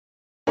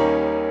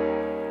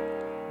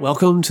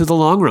Welcome to The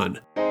Long Run.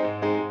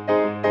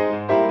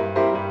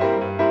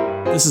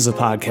 This is a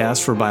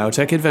podcast for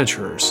biotech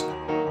adventurers.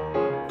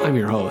 I'm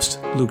your host,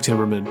 Luke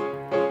Timmerman.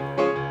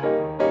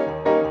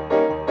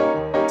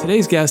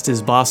 Today's guest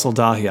is Bassil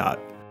Dahiyat.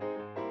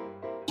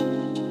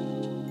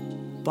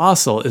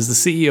 Bassil is the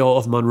CEO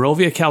of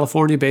Monrovia,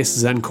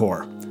 California-based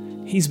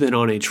Xencor. He's been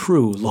on a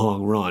true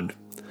long run.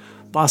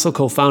 Bassil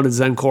co-founded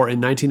Xencor in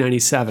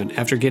 1997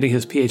 after getting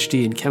his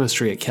PhD in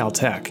chemistry at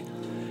Caltech.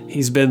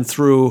 He's been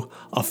through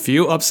a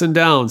few ups and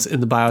downs in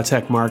the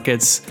biotech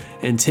markets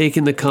and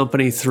taken the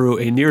company through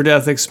a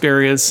near-death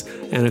experience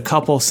and a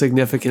couple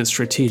significant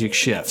strategic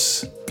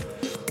shifts.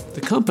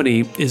 The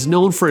company is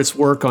known for its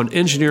work on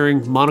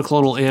engineering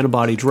monoclonal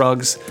antibody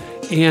drugs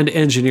and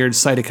engineered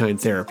cytokine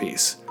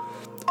therapies.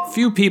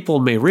 Few people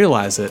may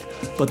realize it,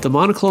 but the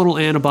monoclonal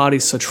antibody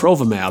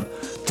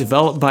sotrovimab,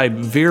 developed by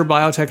Vir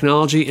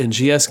Biotechnology and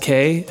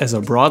GSK as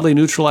a broadly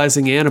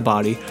neutralizing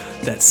antibody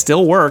that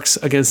still works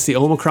against the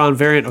Omicron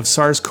variant of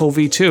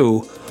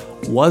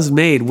SARS-CoV-2, was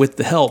made with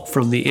the help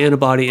from the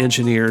antibody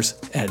engineers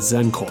at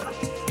Xencor.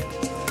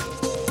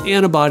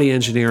 Antibody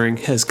engineering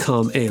has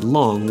come a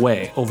long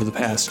way over the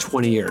past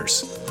 20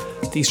 years.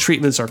 These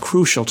treatments are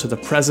crucial to the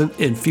present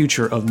and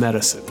future of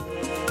medicine.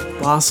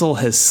 Bassil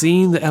has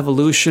seen the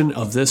evolution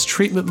of this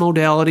treatment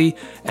modality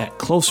at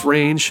close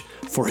range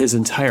for his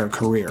entire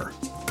career.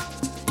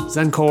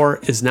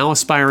 Xencor is now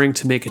aspiring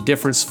to make a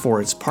difference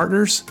for its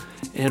partners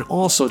and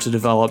also to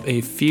develop a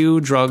few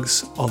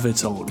drugs of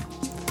its own.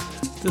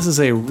 This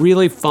is a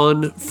really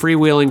fun,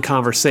 freewheeling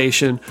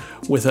conversation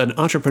with an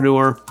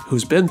entrepreneur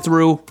who's been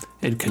through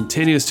and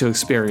continues to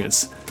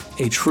experience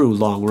a true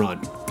long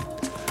run.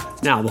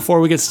 Now,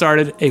 before we get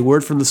started, a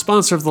word from the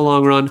sponsor of the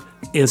long run,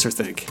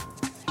 AnswerThink.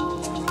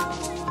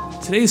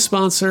 Today's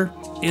sponsor,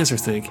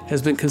 AnswerThink,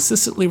 has been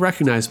consistently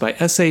recognized by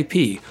SAP,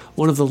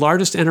 one of the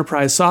largest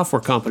enterprise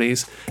software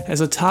companies, as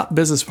a top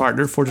business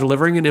partner for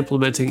delivering and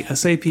implementing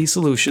SAP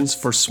solutions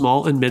for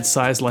small and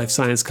mid-sized life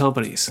science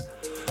companies.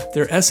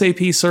 Their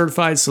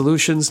SAP-certified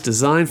solutions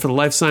designed for the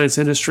life science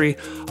industry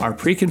are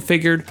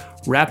pre-configured,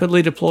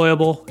 rapidly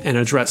deployable, and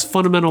address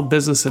fundamental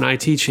business and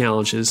IT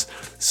challenges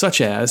such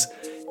as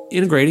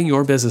integrating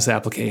your business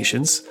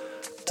applications,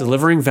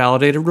 delivering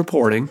validated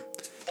reporting,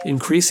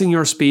 increasing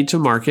your speed to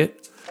market,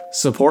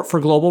 support for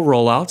global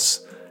rollouts,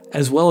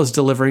 as well as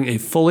delivering a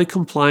fully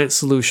compliant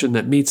solution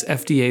that meets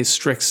FDA's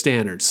strict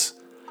standards.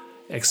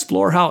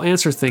 Explore how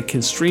AnswerThink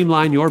can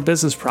streamline your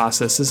business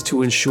processes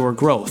to ensure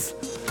growth.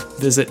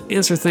 Visit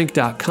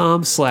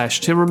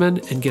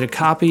answerthink.com/Timmerman and get a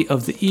copy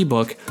of the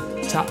ebook,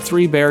 Top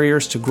 3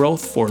 Barriers to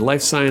Growth for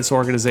Life Science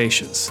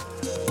Organizations.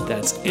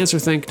 That's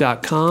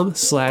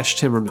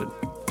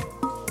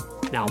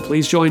answerthink.com/Timmerman. Now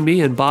please join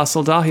me and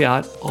Bassil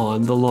Dahiyat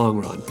on The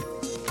Long Run.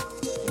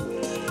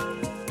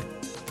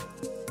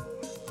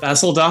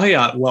 Bassil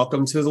Dahiyat,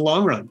 welcome to The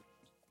Long Run.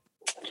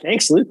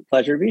 Thanks, Luke.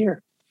 Pleasure to be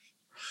here.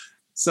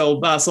 So,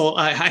 Bassil,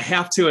 I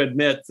have to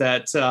admit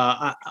that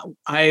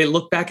I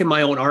look back in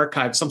my own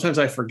archive. Sometimes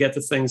I forget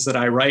the things that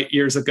I write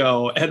years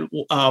ago. And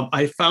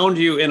I found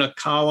you in a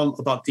column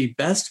about the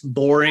best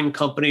boring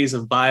companies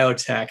of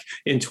biotech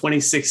in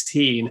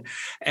 2016.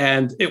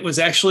 And it was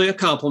actually a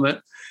compliment.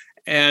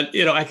 And,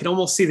 I could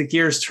almost see the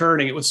gears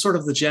turning. It was sort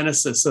of the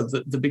genesis of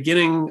the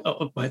beginning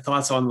of my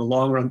thoughts on the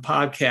Long Run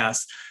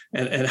podcast.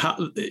 And how,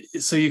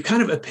 so you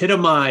kind of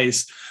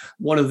epitomize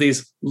one of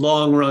these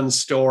long run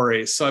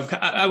stories. So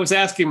I was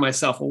asking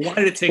myself, well, why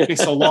did it take me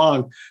so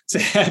long to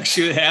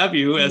actually have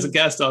you as a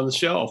guest on the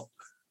show?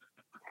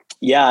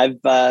 Yeah,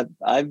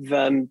 I've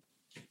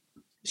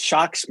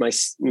shocked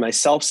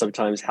myself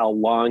sometimes how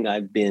long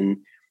I've been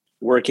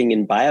working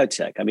in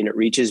biotech. I mean, it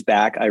reaches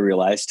back, I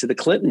realize, to the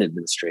Clinton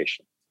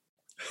administration.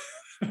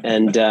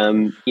 And,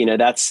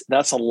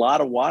 that's a lot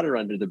of water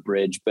under the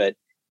bridge, but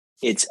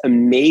it's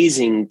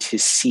amazing to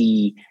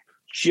see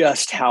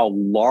just how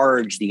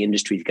large the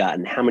industry's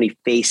gotten, how many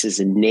faces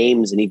and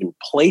names and even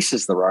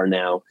places there are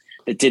now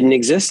that didn't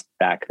exist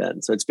back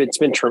then. So it's been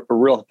a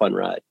real fun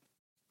ride.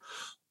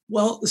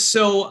 Well,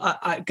 so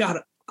I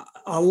got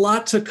a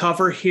lot to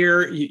cover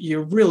here.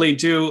 You really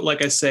do,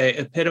 like I say,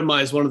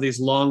 epitomize one of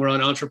these long run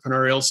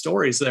entrepreneurial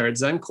stories there at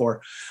Xencor.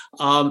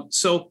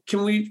 So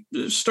can we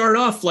start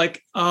off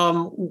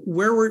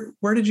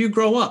where did you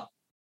grow up?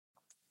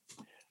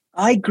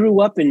 I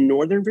grew up in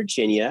Northern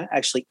Virginia,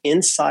 actually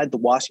inside the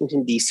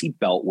Washington, D.C.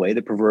 Beltway,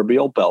 the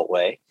proverbial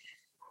Beltway.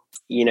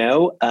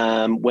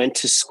 Went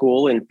to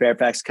school in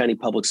Fairfax County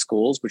Public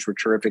Schools, which were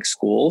terrific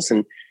schools,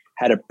 and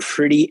had a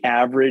pretty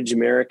average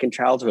American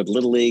childhood,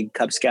 Little League,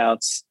 Cub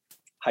Scouts,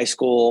 high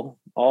school,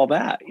 all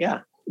that. Yeah.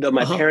 Though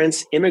my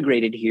parents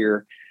immigrated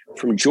here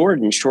from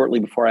Jordan shortly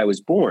before I was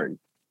born.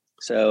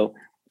 So,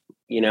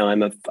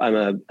 I'm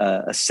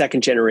a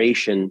second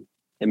generation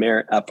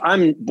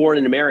I'm born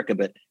in America,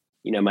 but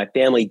my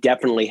family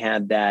definitely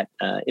had that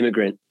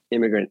immigrant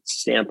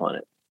stamp on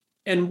it.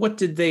 And what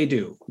did they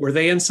do? Were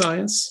they in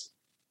science?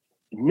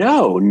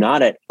 No,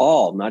 not at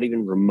all. Not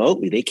even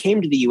remotely. They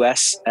came to the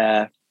U.S.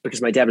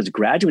 Because my dad was a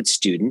graduate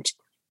student,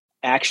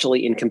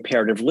 actually in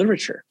comparative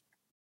literature.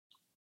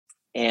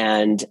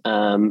 And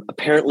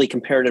apparently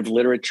comparative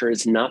literature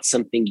is not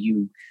something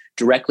you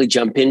directly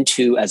jump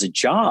into as a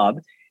job.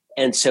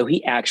 And so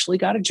he actually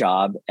got a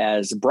job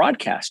as a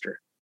broadcaster.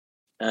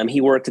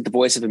 He worked at the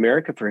Voice of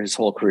America for his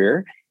whole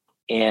career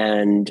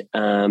and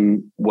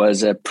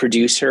was a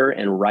producer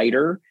and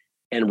writer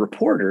and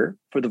reporter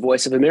for the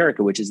Voice of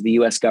America, which is the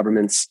US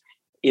government's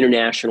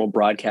international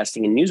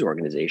broadcasting and news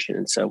organization.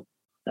 And so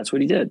that's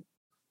what he did.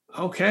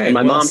 Okay. And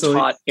my mom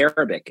taught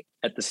Arabic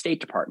at the State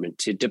Department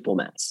to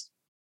diplomats.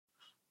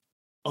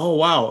 Oh,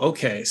 wow.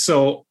 Okay.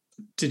 So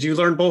did you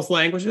learn both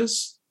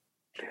languages?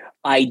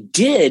 I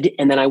did.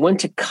 And then I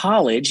went to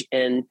college,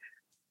 and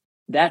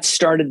that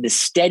started the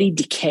steady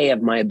decay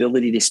of my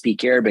ability to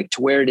speak Arabic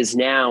to where it is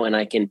now. And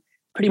I can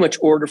pretty much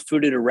order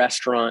food at a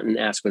restaurant and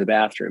ask where the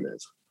bathroom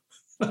is.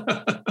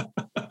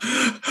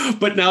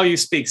 But now you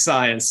speak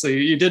science. So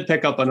you did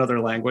pick up another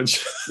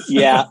language.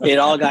 Yeah, it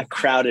all got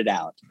crowded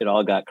out.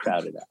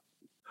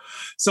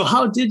 So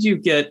how did you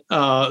get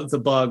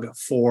the bug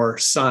for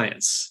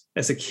science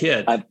as a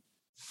kid?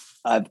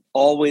 I've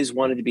always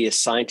wanted to be a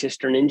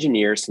scientist or an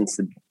engineer since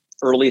the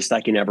earliest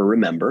I can ever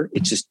remember.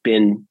 It's just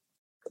been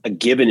a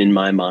given in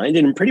my mind,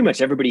 and in pretty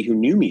much everybody who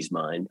knew me's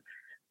mind.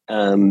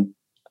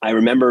 I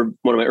remember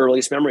one of my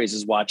earliest memories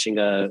is watching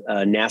a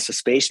NASA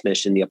space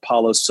mission, the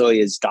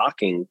Apollo-Soyuz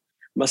docking.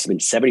 Must have been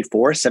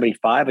 74,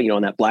 75,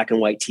 on that black and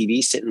white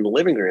TV sitting in the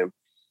living room,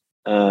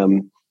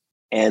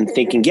 and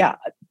thinking, yeah,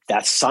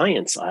 that's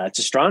science. That's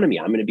astronomy.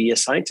 I'm going to be a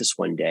scientist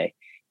one day.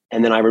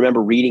 And then I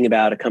remember reading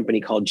about a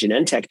company called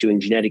Genentech doing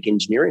genetic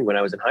engineering when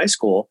I was in high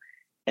school.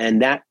 And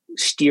that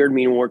steered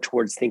me more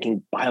towards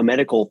thinking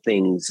biomedical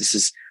things. This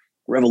is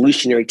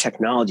revolutionary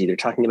technology. They're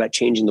talking about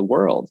changing the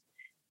world.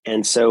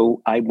 And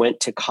so I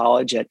went to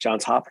college at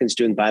Johns Hopkins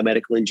doing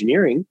biomedical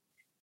engineering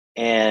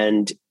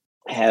and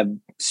have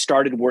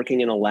started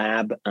working in a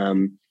lab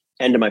end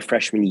of my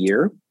freshman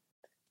year.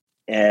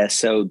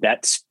 So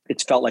it's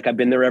felt like I've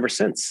been there ever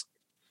since.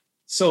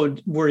 So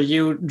were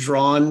you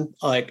drawn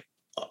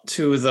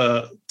to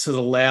the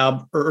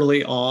lab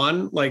early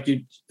on, like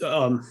you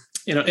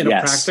in a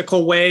Yes.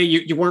 practical way?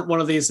 You weren't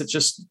one of these that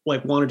just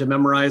wanted to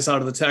memorize out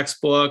of the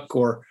textbook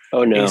or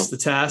ace the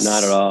test?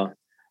 Not at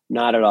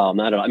all.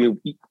 I mean,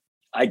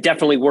 I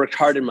definitely worked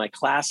hard in my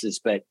classes,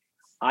 but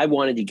I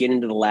wanted to get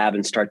into the lab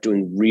and start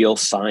doing real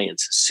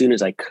science as soon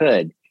as I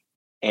could.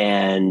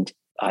 And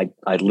I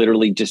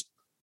literally just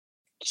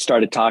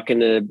started talking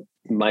to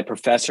my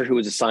professor who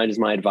was assigned as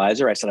my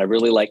advisor. I said, I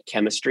really like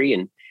chemistry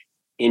and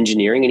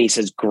engineering. And he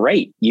says,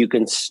 great, you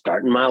can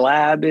start in my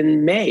lab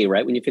in May,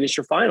 right when you finish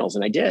your finals.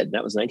 And I did.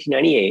 That was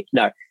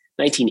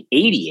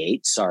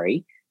 1988,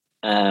 sorry.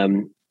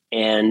 And,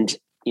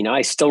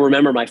 I still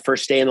remember my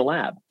first day in the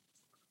lab.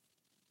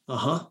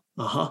 Well,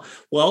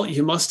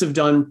 you must have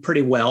done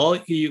pretty well.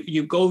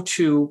 You go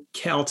to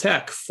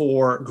Caltech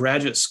for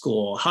graduate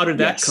school. How did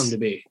that come to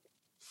be?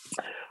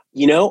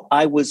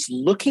 I was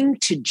looking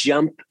to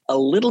jump a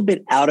little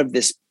bit out of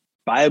this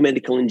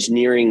biomedical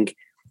engineering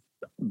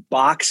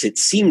box, it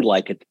seemed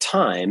like at the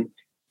time,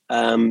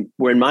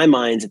 where in my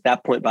mind, at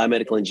that point,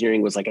 biomedical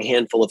engineering was like a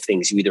handful of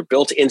things. You either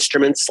built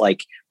instruments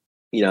like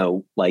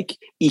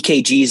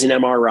EKGs and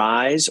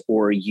MRIs,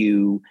 or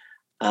you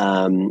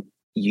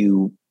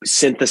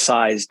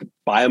synthesized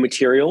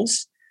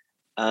biomaterials,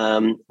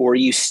 or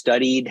you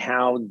studied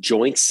how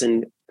joints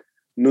and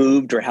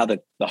moved, or how the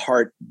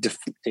heart,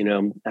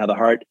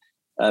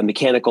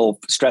 mechanical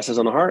stresses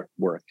on the heart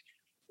worked.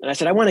 And I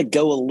said, I want to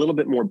go a little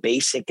bit more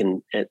basic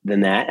than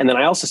that. And then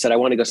I also said, I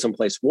want to go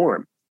someplace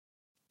warm.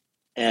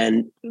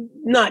 And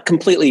not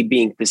completely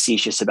being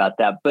facetious about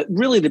that, but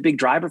really the big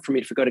driver for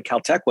me to go to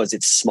Caltech was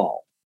it's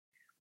small.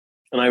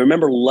 And I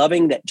remember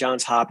loving that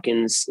Johns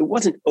Hopkins, it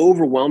wasn't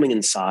overwhelming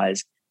in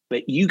size,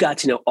 but you got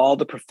to know all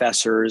the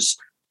professors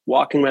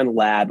walking around the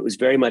lab. It was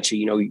very much,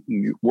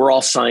 we're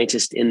all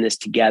scientists in this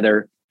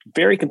together,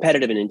 very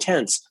competitive and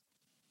intense.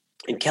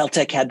 And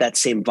Caltech had that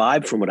same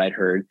vibe from what I'd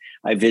heard.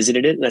 I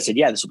visited it and I said,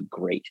 yeah, this will be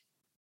great.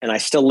 And I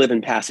still live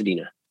in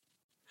Pasadena.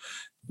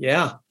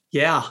 Yeah.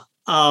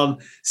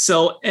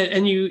 So,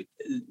 and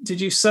did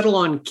you settle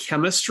on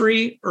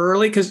chemistry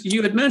early? Because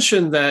you had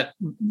mentioned that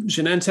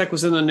Genentech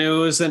was in the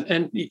news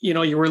and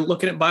you were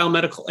looking at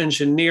biomedical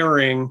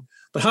engineering,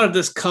 but how did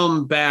this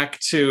come back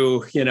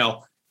to,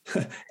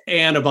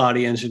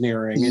 antibody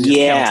engineering in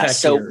your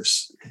Caltech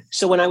years?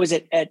 So when I was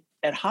at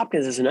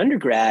Hopkins as an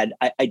undergrad,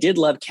 I did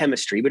love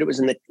chemistry, but it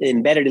was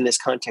embedded in this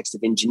context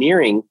of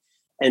engineering.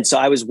 And so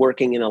I was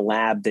working in a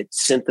lab that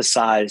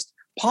synthesized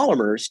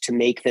polymers to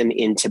make them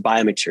into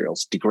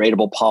biomaterials,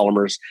 degradable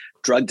polymers,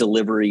 drug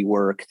delivery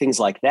work, things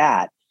like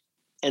that.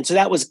 And so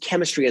that was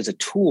chemistry as a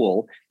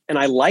tool. And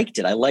I liked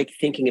it. I liked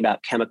thinking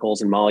about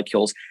chemicals and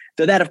molecules,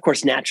 though that, of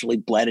course, naturally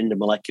bled into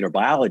molecular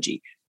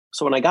biology.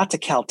 So when I got to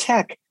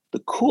Caltech, the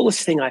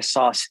coolest thing I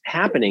saw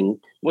happening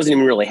wasn't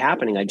even really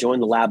happening. I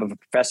joined the lab of a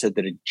professor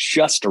that had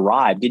just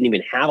arrived, didn't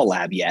even have a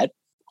lab yet,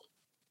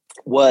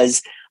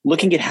 was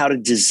looking at how to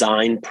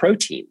design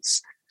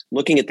proteins,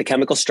 looking at the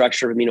chemical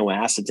structure of amino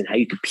acids and how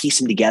you could piece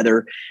them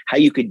together, how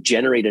you could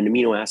generate an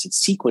amino acid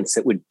sequence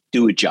that would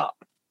do a job.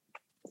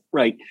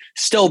 right?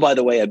 Still, by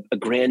the way, a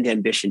grand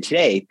ambition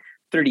today,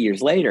 30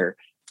 years later.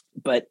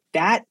 But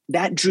that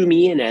drew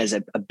me in as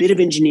a bit of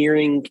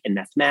engineering and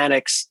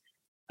mathematics,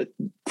 a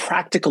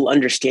practical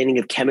understanding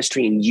of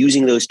chemistry and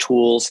using those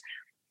tools,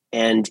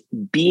 and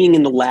being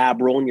in the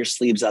lab, rolling your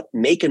sleeves up,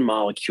 making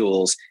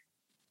molecules,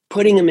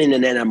 putting them in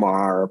an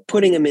NMR,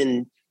 putting them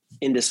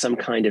into some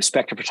kind of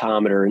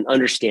spectrophotometer and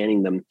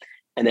understanding them,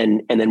 and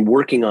then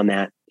working on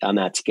that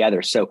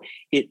together. So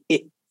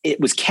it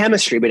was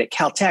chemistry, but at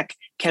Caltech,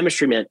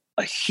 chemistry meant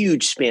a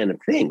huge span of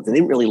things. They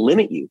didn't really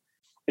limit you.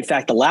 In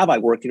fact, the lab I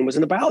worked in was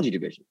in the biology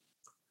division,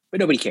 but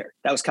nobody cared.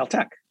 That was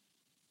Caltech.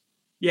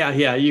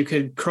 Yeah, you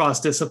could cross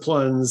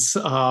disciplines,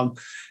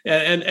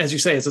 and as you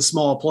say, it's a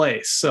small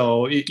place,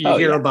 so you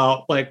hear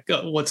about like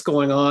what's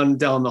going on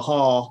down the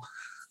hall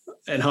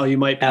and how you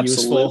might be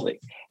useful.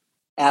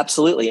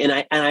 Absolutely.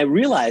 And I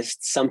realized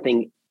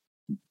something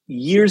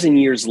years and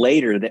years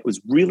later that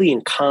was really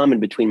in common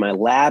between my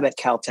lab at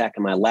Caltech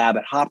and my lab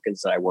at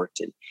Hopkins that I worked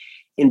in.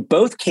 In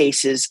both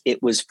cases,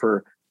 it was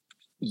for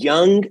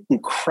young,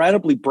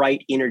 incredibly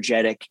bright,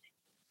 energetic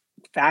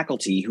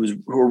faculty who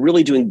are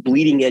really doing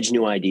bleeding edge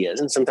new ideas.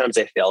 And sometimes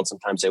they failed,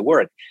 sometimes they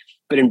worked.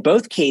 But in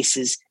both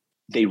cases,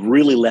 they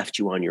really left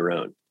you on your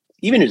own.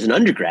 Even as an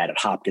undergrad at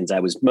Hopkins, I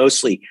was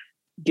mostly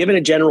given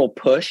a general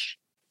push,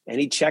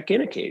 and he'd check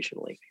in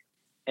occasionally.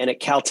 And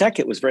at Caltech,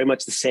 it was very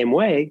much the same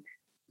way,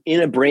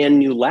 in a brand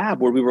new lab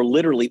where we were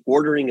literally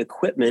ordering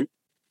equipment,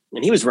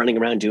 and he was running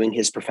around doing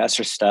his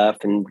professor stuff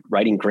and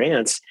writing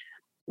grants.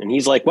 And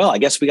he's like, well, I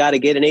guess we got to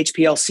get an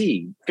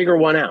HPLC, figure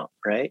one out,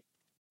 right?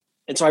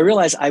 And so I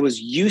realized I was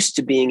used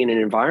to being in an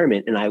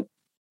environment, and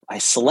I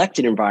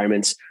selected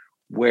environments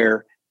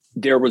where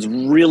there was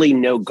really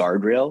no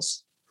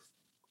guardrails,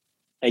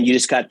 and you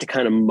just got to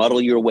kind of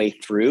muddle your way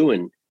through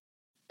and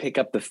pick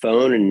up the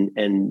phone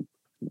and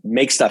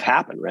make stuff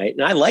happen, right?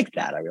 And I liked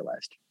that, I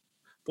realized.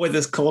 Boy,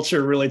 this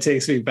culture really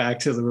takes me back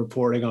to the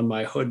reporting on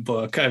my hood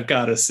book. I've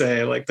got to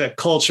say, like that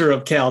culture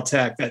of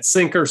Caltech, that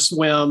sink or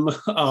swim,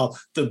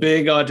 the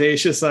big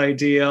audacious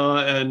idea,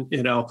 and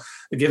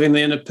giving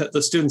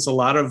the students a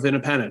lot of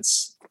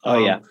independence.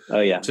 To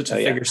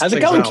figure How's it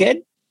going,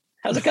 kid?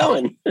 How's it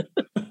going?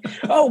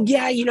 Oh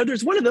yeah,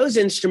 there's one of those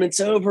instruments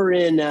over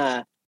in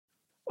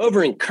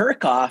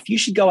Kirchhoff. You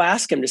should go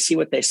ask them to see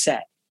what they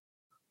say.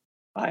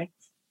 Bye.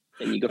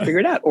 And you go figure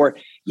it out. Or,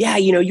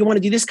 you want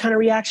to do this kind of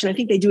reaction. I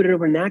think they do it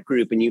over in that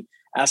group. And you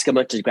ask a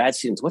bunch of grad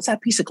students, what's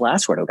that piece of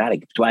glassware?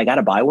 Do I got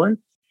to buy one?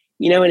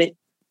 And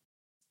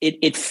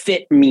it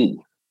fit me.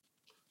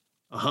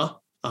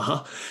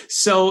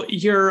 So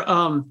you're,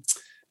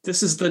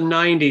 this is the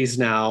 90s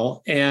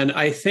now. And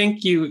I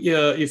think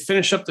you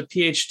finished up the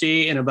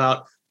PhD in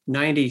about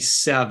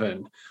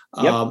 97.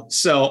 Yep.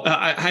 So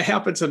I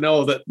happen to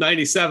know that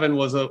 97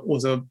 was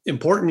a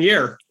important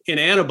year in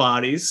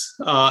antibodies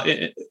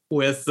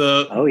with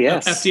the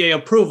FDA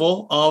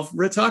approval of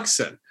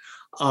Rituxan,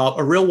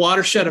 a real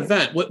watershed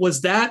event.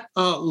 Was that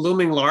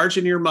looming large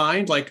in your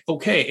mind? Like,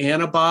 okay,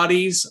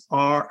 antibodies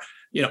are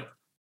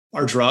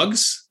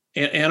drugs.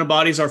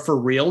 Antibodies are for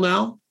real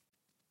now?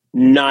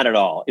 Not at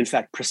all. In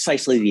fact,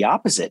 precisely the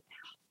opposite.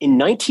 In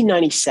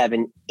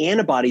 1997,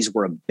 antibodies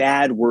were a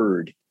bad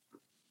word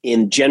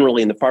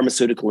generally in the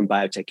pharmaceutical and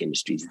biotech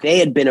industries. They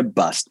had been a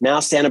bust.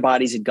 Mouse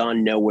antibodies had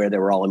gone nowhere. They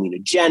were all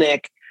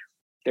immunogenic.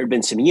 There had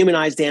been some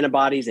humanized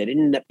antibodies. They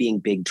didn't end up being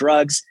big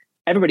drugs.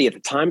 Everybody at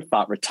the time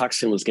thought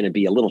Rituxan was going to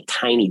be a little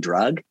tiny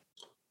drug,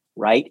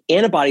 right?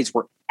 Antibodies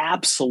were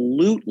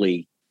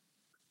absolutely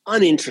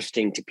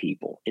uninteresting to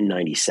people in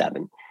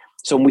 97.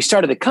 So when we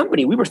started the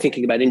company, we were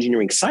thinking about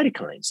engineering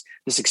cytokines.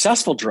 The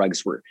successful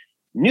drugs were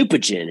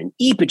Neupogen and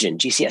Epogen,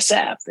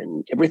 GCSF,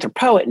 and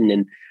erythropoietin,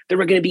 and there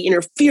were going to be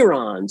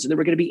interferons, and there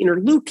were going to be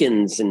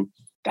interleukins, and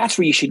that's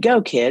where you should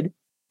go, kid.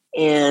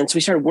 And so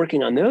we started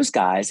working on those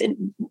guys,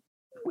 and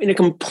in a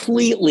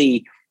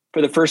completely,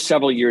 for the first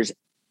several years,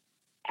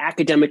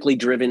 academically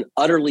driven,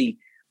 utterly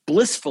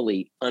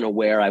blissfully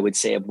unaware, I would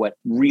say, of what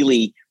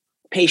really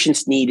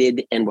patients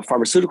needed and what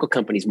pharmaceutical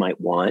companies might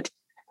want.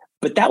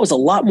 But that was a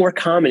lot more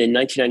common in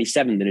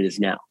 1997 than it is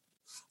now.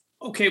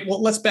 Okay,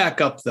 well, let's back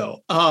up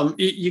though.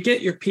 You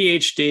get your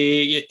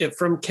PhD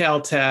from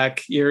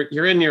Caltech.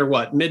 You're in your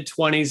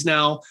mid-20s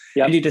now,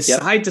 and you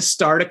decide to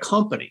start a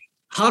company.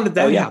 How did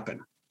that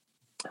happen?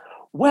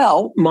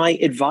 Well, my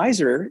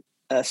advisor,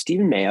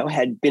 Stephen Mayo,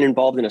 had been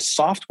involved in a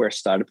software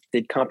startup that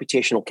did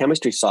computational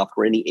chemistry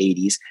software in the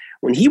 80s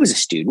when he was a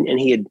student, and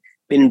he had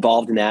been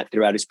involved in that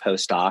throughout his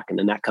postdoc, and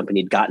then that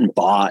company had gotten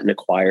bought and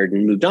acquired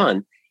and moved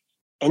on.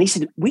 And he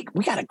said, we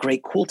got a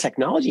great, cool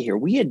technology here.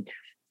 We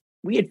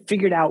had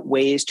figured out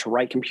ways to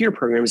write computer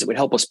programs that would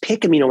help us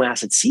pick amino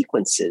acid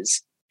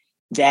sequences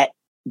that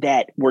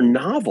were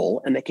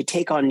novel and that could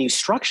take on new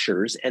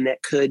structures and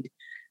that could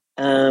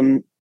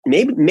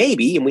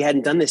maybe, and we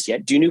hadn't done this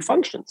yet, do new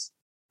functions.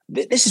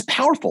 This is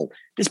powerful.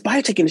 This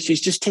biotech industry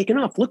is just taken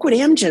off. Look what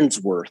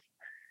Amgen's worth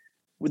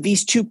with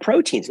these two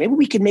proteins. Maybe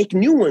we could make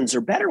new ones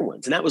or better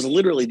ones. And that was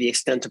literally the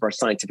extent of our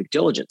scientific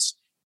diligence.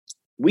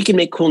 We can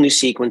make cool new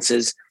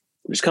sequences.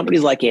 There's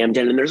companies like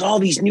Amgen, and there's all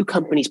these new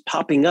companies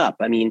popping up.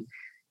 I mean,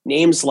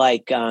 names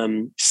like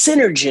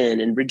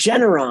Synergen and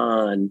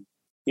Regeneron,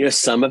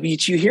 some of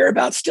which you hear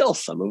about still,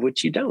 some of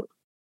which you don't.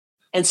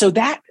 And so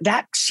that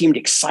seemed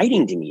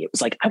exciting to me. It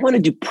was like, I want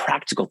to do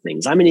practical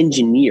things. I'm an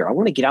engineer. I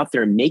want to get out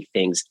there and make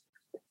things.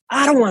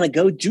 I don't want to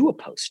go do a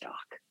postdoc.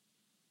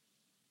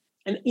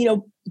 And,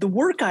 the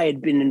work I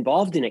had been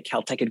involved in at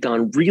Caltech had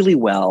gone really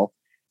well.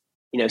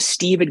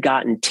 Steve had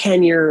gotten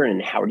tenure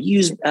and Howard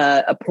Hughes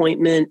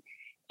appointment,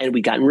 and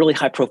we'd gotten really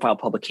high profile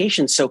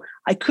publications. So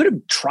I could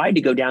have tried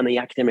to go down the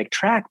academic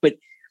track, but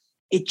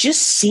it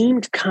just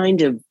seemed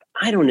kind of,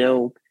 I don't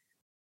know,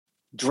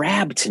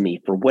 drab to me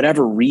for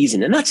whatever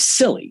reason. And that's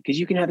silly because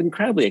you can have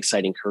incredibly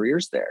exciting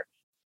careers there.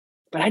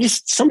 But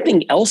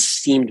something else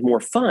seemed more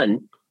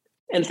fun.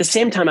 And at the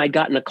same time, I'd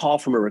gotten a call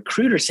from a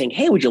recruiter saying,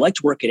 hey, would you like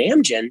to work at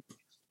Amgen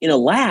in a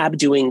lab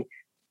doing,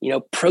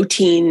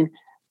 protein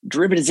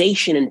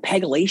derivatization and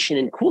pegylation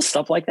and cool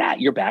stuff like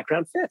that? Your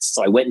background fits.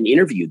 So I went and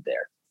interviewed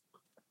there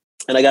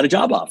and I got a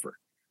job offer.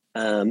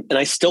 And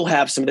I still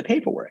have some of the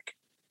paperwork,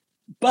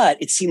 but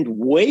it seemed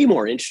way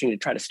more interesting to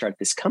try to start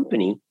this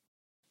company.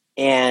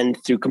 And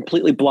through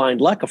completely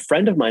blind luck, a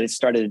friend of mine had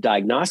started a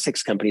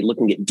diagnostics company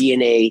looking at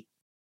DNA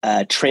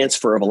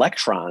transfer of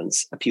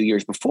electrons a few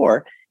years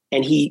before.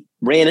 And he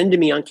ran into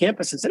me on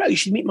campus and said, oh, you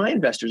should meet my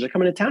investors. They're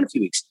coming to town in a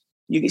few weeks.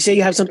 You can say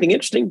you have something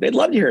interesting. They'd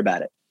love to hear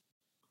about it.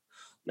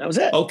 That was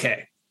it.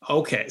 Okay.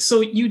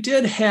 So you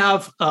did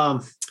have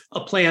a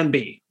plan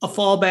B, a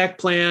fallback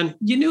plan.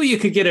 You knew you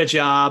could get a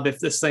job if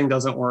this thing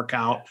doesn't work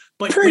out.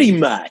 But Pretty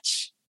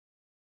much.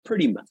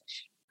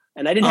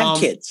 And I didn't have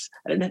kids.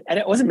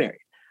 I wasn't married.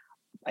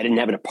 I didn't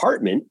have an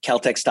apartment.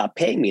 Caltech stopped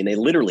paying me and they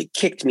literally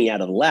kicked me out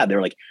of the lab. They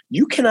were like,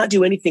 you cannot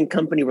do anything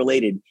company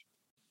related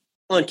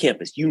on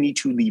campus. You need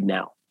to leave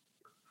now.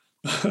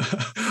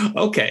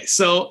 Okay.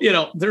 So,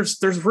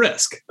 there's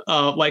risk,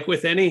 like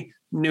with any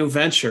new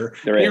venture.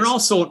 You're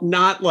also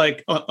not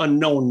like a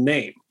known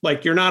name.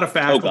 Like you're not a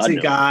faculty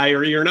guy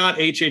or you're not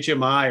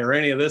HHMI or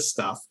any of this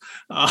stuff.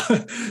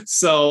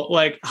 So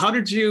like, how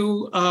did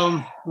you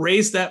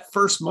raise that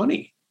first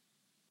money?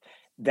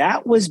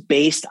 That was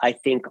based, I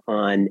think,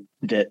 on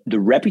the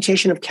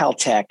reputation of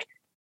Caltech,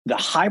 the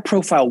high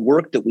profile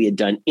work that we had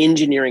done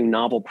engineering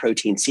novel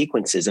protein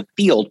sequences, a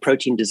field,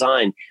 protein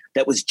design,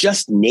 that was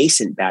just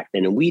nascent back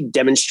then. And we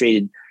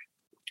demonstrated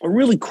a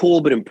really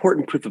cool but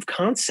important proof of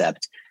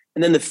concept.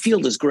 And then the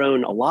field has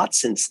grown a lot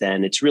since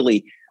then. It's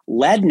really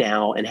led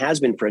now and has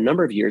been for a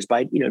number of years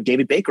by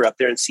David Baker up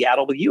there in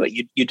Seattle with you at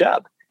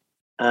UW.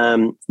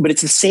 But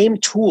it's the same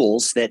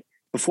tools that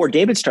before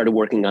David started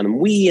working on them,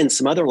 we and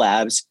some other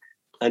labs.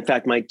 In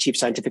fact, my chief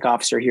scientific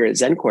officer here at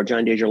Xencor,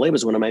 John Desjardins,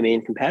 was one of my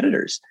main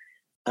competitors.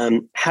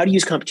 How to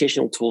use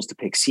computational tools to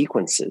pick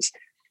sequences.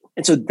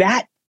 And so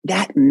that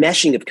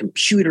meshing of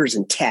computers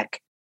and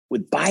tech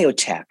with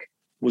biotech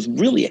was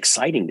really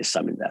exciting to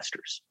some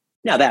investors.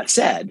 Now, that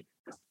said,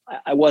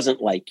 I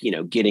wasn't like,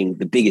 getting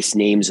the biggest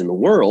names in the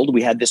world.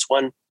 We had this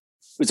one, it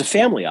was a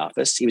family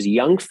office. He was a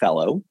young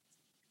fellow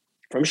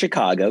from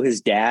Chicago.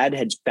 His dad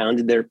had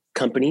founded their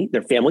company,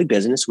 their family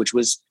business, which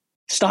was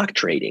stock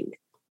trading.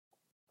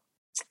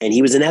 And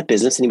he was in that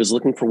business and he was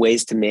looking for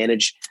ways to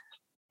manage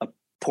a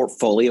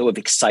portfolio of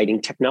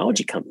exciting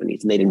technology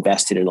companies. And they'd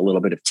invested in a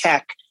little bit of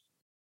tech.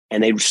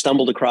 And they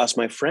stumbled across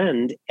my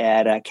friend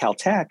at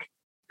Caltech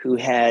who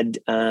had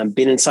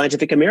been in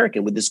Scientific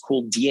American with this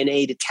cool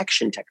DNA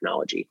detection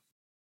technology.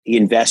 He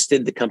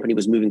invested, the company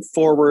was moving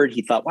forward.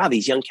 He thought, wow,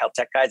 these young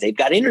Caltech guys, they've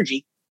got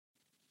energy.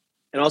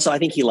 And also, I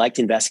think he liked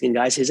investing in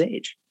guys his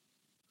age.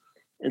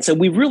 And so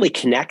we really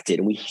connected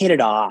and we hit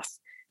it off.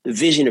 The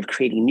vision of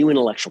creating new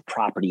intellectual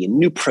property and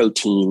new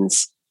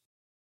proteins,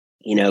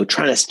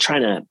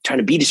 trying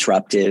to be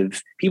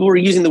disruptive. People were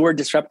using the word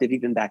disruptive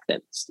even back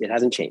then. It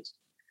hasn't changed.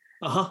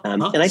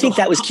 And I think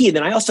that was key. And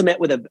then I also met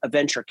with a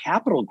venture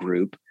capital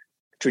group,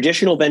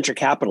 traditional venture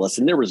capitalists,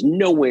 and there was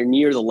nowhere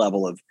near the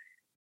level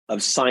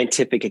of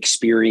scientific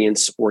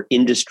experience or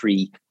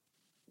industry.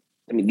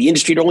 I mean, the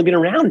industry had only been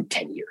around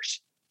 10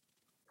 years.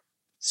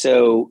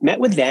 So met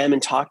with them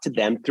and talked to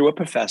them through a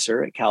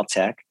professor at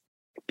Caltech.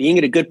 Being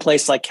at a good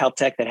place like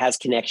Caltech that has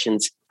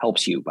connections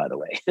helps you, by the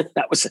way.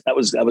 that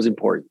was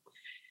important.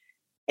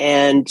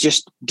 And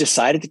just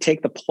decided to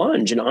take the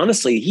plunge. And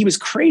honestly, he was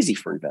crazy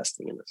for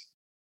investing in this.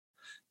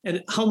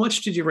 And how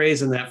much did you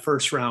raise in that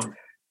first round?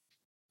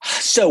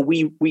 So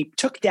we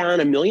took down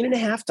 $1.5 million,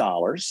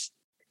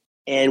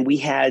 and we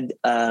had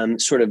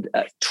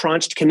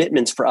tranched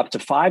commitments for up to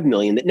 $5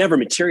 million that never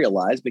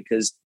materialized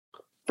because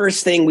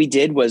first thing we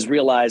did was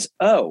realize,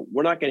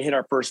 we're not going to hit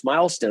our first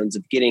milestones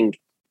of getting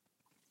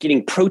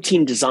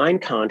protein design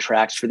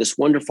contracts for this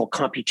wonderful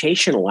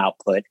computational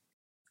output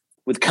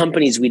with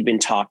companies we'd been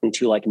talking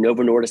to like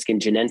Novo Nordisk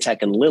and Genentech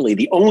and Lilly,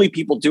 the only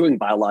people doing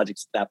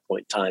biologics at that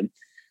point in time,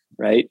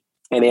 right?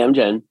 And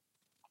Amgen.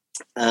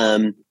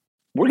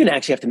 We're going to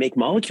actually have to make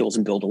molecules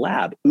and build a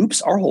lab.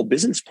 Oops, our whole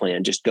business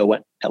plan just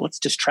let's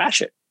just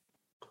trash it.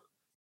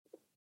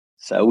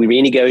 So we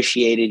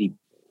renegotiated.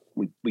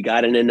 We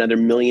got in another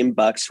 $1 million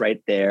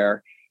right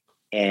there.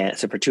 And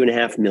so for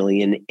 $2.5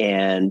 million,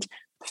 and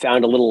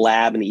found a little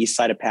lab in the east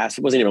side of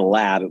Pasadena. It wasn't even a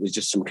lab. It was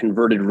just some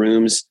converted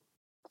rooms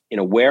in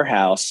a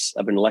warehouse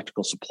of an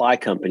electrical supply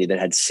company that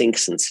had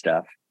sinks and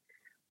stuff.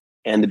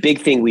 And the big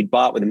thing we'd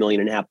bought with $1.5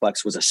 million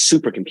was a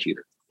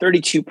supercomputer,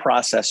 32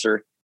 processor,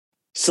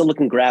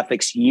 silicon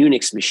graphics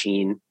Unix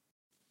machine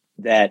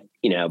that,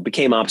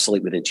 became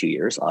obsolete within 2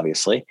 years,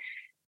 obviously.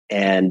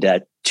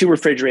 And 2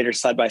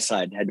 refrigerators side by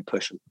side, had to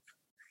push them.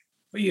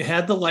 Well, you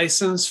had the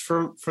license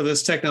for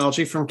this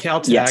technology from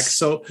Caltech. Yes.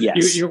 So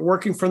yes. You're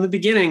working from the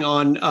beginning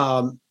on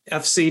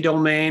FC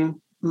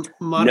domain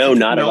modification? No,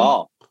 not at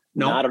all.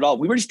 No? Not at all.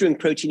 We were just doing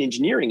protein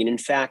engineering. And in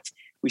fact,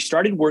 we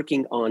started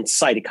working on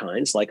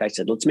cytokines. Like I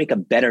said, let's make a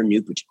better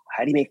Neupogen.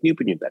 How do you make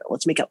Neupogen better?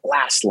 Let's make it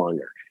last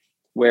longer.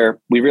 Where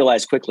we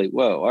realized quickly,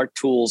 whoa, our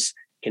tools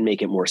can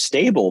make it more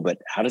stable,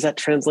 but how does that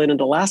translate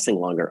into lasting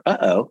longer?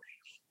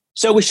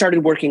 So we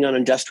started working on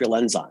industrial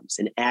enzymes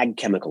and ag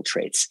chemical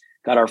traits.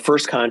 Got our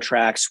first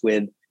contracts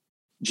with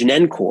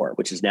Xencor,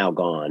 which is now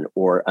gone,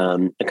 or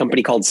a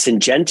company called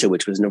Syngenta,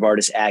 which was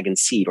Novartis Ag and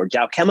Seed, or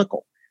Dow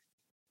Chemical,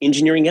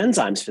 engineering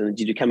enzymes for them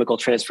to do chemical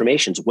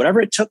transformations,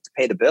 whatever it took to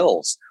pay the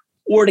bills,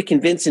 or to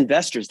convince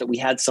investors that we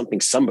had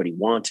something somebody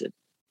wanted,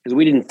 because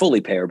we didn't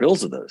fully pay our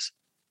bills with those.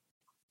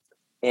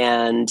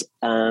 And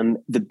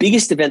the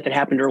biggest event that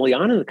happened early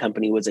on in the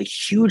company was a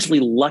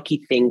hugely lucky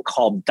thing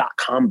called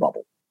dot-com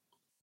bubble,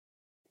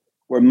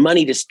 where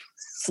money just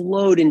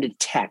flowed into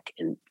tech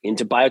and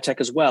into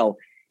biotech as well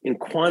in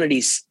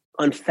quantities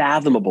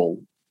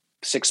unfathomable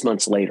 6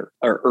 months later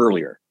or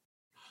earlier.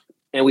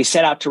 And we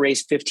set out to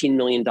raise $15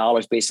 million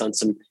based on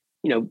some,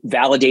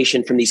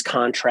 validation from these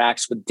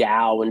contracts with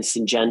Dow and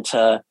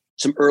Syngenta,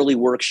 some early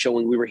work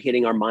showing we were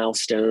hitting our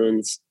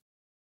milestones.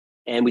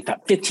 And we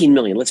thought 15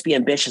 million, let's be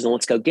ambitious and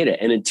let's go get it.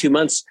 And in 2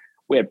 months,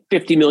 we had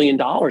 $50 million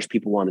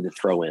people wanted to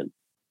throw in. It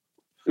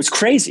was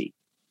crazy.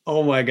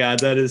 Oh my God,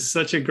 that is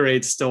such a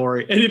great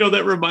story. And,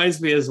 that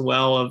reminds me as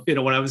well of,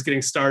 when I was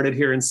getting started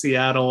here in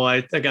Seattle,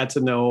 I got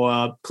to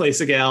know Clay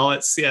Segal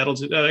at Seattle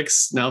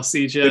Genetics, now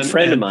CGen. Good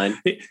friend of mine.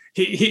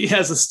 He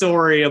has a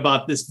story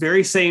about this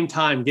very same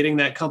time getting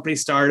that company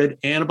started,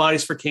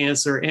 antibodies for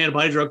cancer,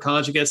 antibody drug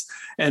conjugates.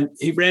 And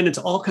he ran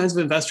into all kinds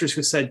of investors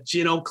who said,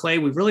 Clay,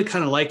 we really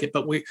kind of like it,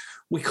 but we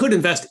could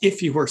invest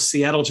if you were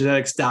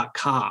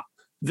SeattleGenetics.com.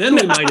 Then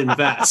we might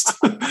invest.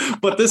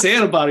 But this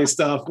antibody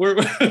stuff,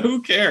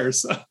 who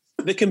cares?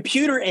 The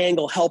computer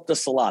angle helped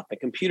us a lot. The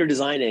computer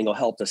design angle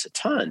helped us a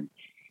ton.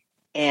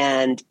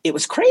 And it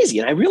was crazy.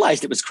 And I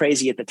realized it was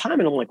crazy at the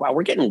time. And I'm like, wow,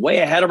 we're getting way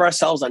ahead of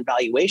ourselves on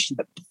valuation.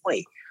 But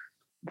boy,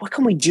 what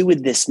can we do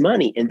with this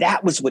money? And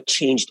that was what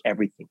changed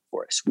everything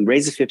for us. We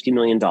raised the $50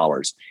 million.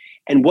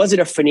 And was it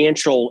a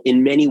financial,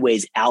 in many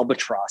ways,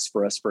 albatross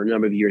for us for a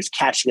number of years,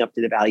 catching up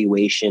to the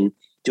valuation,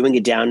 doing a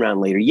down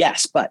round later?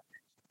 Yes, but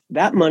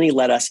that money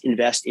let us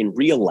invest in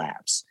real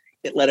labs.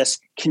 It let us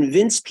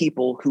convince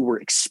people who were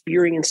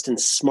experienced and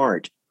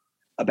smart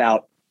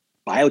about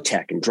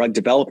biotech and drug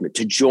development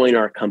to join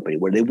our company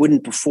where they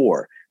wouldn't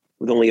before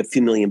with only a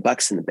few $million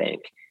in the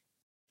bank.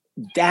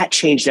 That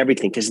changed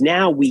everything because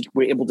now we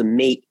were able to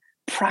make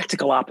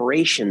practical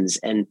operations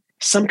and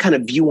some kind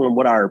of view on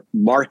what our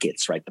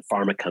markets, right, the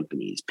pharma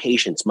companies,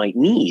 patients might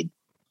need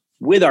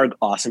with our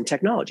awesome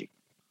technology.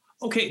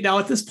 Okay, now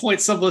at this point,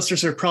 some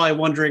listeners are probably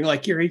wondering,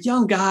 like, you're a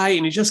young guy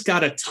and you just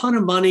got a ton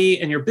of money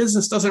and your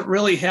business doesn't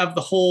really have the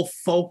whole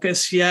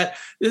focus yet.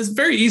 It's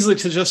very easy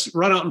to just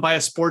run out and buy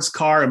a sports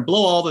car and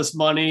blow all this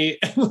money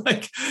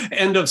and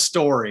end of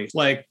story.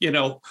 But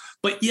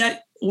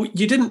yet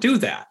you didn't do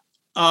that.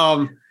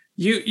 What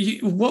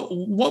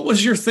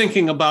was your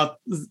thinking about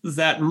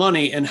that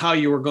money and how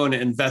you were going to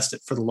invest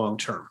it for the long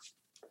term?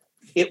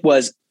 It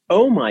was,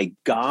 oh my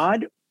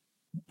God,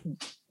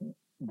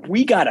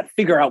 we got to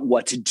figure out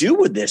what to do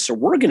with this or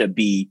we're going to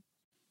be,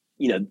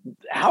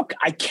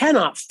 I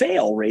cannot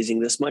fail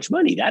raising this much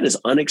money. That is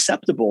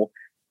unacceptable.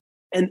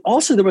 And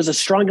also there was a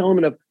strong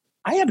element of,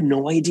 I have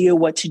no idea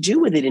what to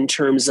do with it in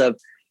terms of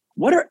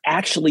what are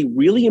actually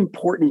really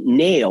important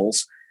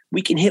nails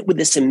we can hit with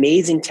this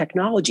amazing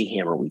technology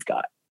hammer we've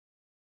got.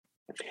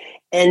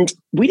 And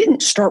we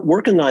didn't start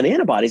working on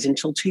antibodies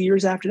until 2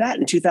 years after that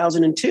in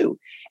 2002.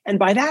 And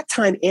by that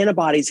time,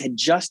 antibodies had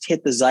just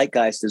hit the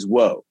zeitgeist as,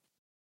 whoa,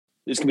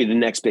 this can be the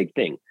next big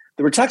thing.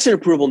 The Rituxan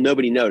approval,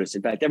 nobody noticed.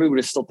 In fact, everybody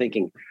was still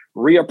thinking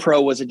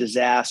ReoPro was a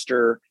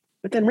disaster,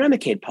 but then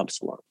Remicade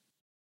pumps along,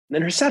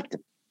 and then Herceptin.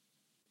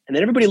 And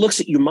then everybody looks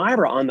at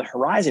Humira on the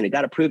horizon. It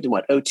got approved in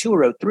 02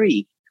 or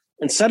 03.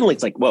 And suddenly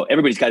it's like, whoa,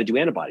 everybody's got to do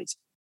antibodies.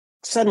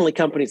 Suddenly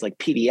companies like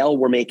PDL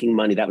were making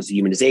money. That was the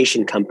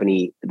humanization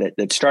company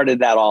that started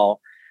that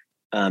all.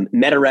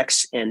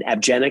 Metarex and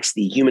Abgenix,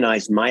 the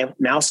humanized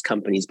mouse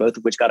companies, both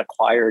of which got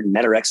acquired.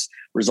 Metarex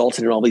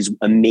resulted in all these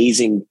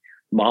amazing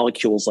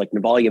molecules like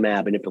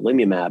nivolumab and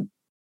ipilimumab.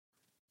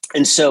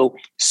 And so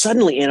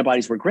suddenly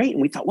antibodies were great.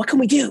 And we thought, what can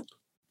we do?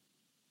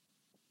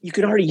 You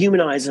can already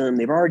humanize them.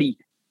 They've already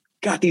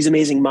got these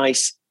amazing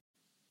mice.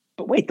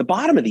 But wait, the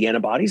bottom of the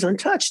antibody is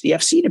untouched, the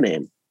FC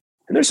domain.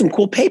 And there's some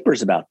cool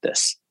papers about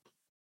this.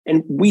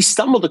 And we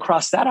stumbled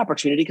across that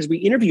opportunity because we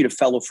interviewed a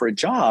fellow for a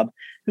job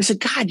who said,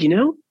 God,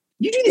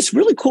 you do this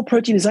really cool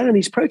protein design on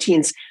these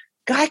proteins.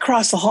 Guy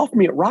across the hall from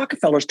me at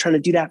Rockefeller is trying to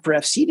do that for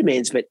FC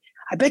domains, but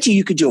I bet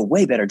you could do a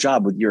way better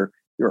job with your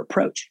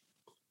approach.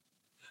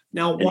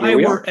 Now, why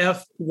were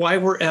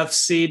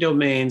FC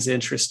domains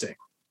interesting?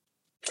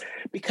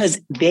 Because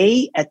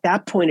they, at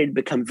that point, had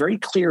become very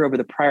clear over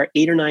the prior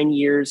 8 or 9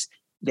 years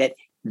that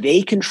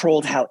they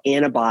controlled how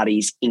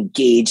antibodies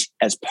engage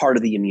as part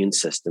of the immune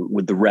system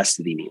with the rest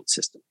of the immune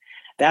system.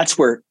 That's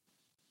where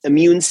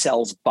immune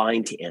cells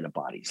bind to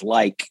antibodies,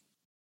 like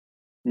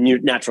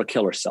natural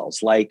killer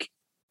cells, like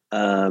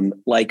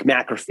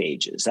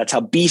macrophages. That's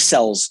how B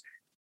cells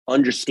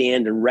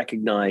understand and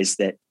recognize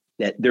that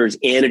there's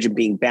antigen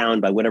being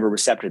bound by whatever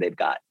receptor they've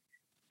got.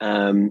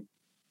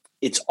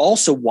 It's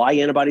also why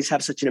antibodies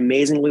have such an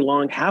amazingly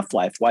long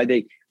half-life, why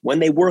when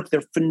they work,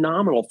 they're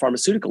phenomenal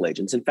pharmaceutical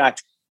agents. In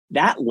fact,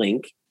 that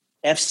link,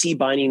 FC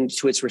binding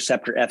to its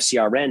receptor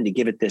FcRn to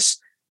give it this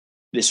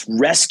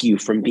rescue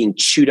from being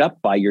chewed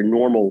up by your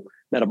normal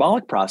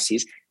metabolic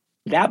processes,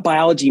 that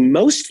biology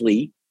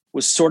mostly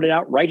was sorted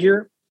out right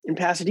here in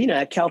Pasadena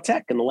at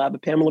Caltech in the lab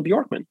of Pamela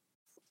Bjorkman.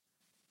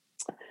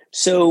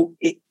 So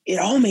it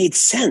all made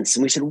sense.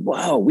 And we said,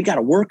 whoa, we got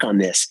to work on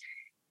this.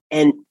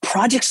 And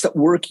projects that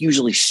work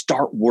usually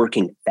start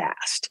working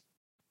fast.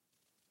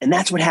 And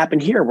that's what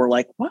happened here. We're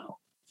like, wow,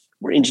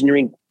 we're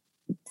engineering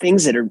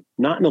things that are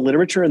not in the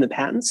literature and the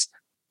patents.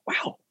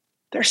 Wow,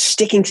 they're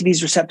sticking to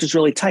these receptors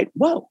really tight.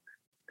 Whoa,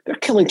 they're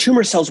killing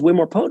tumor cells way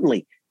more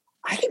potently.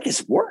 I think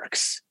this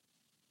works.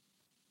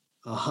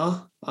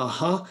 And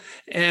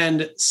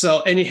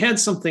you had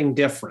something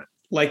different.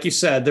 Like you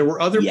said, there were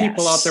other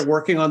people out there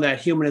working on that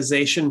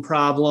humanization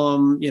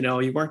problem.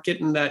 You weren't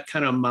getting that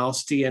kind of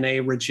mouse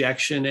DNA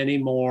rejection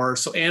anymore.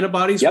 So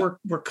antibodies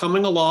were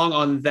coming along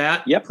on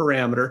that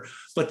parameter,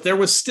 but there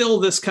was still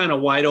this kind of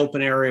wide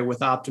open area with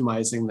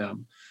optimizing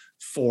them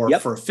for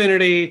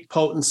affinity,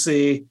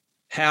 potency,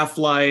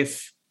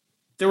 half-life.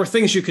 There were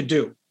things you could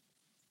do.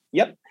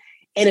 Yep.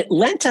 And it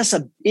lent us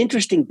an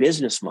interesting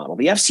business model.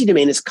 The FC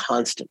domain is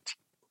constant,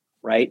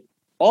 right?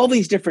 All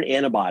these different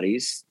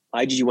antibodies,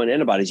 IgG1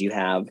 antibodies you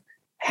have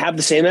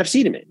the same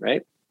FC domain,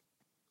 right?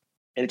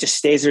 And it just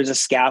stays there as a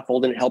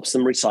scaffold, and it helps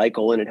them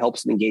recycle, and it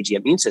helps them engage the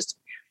immune system.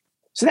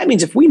 So that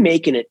means if we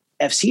make an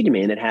FC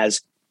domain that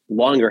has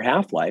longer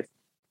half-life,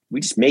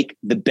 we just make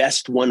the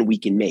best one we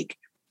can make.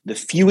 The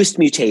fewest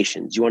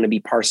mutations. You want to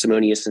be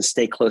parsimonious and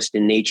stay close to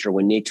nature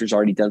when nature's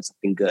already done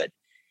something good.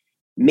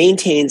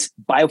 Maintains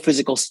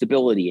biophysical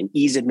stability and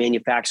ease of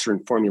manufacture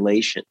and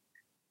formulation.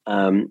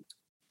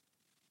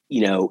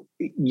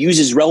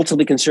 Uses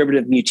relatively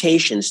conservative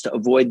mutations to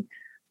avoid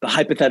the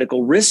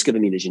hypothetical risk of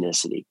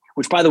immunogenicity,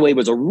 which, by the way,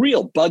 was a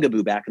real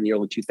bugaboo back in the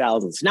early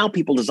 2000s. Now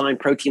people design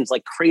proteins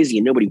like crazy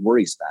and nobody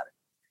worries about it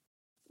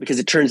because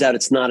it turns out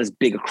it's not as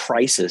big a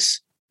crisis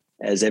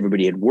as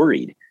everybody had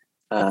worried.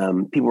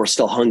 People were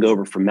still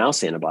hungover from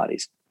mouse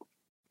antibodies.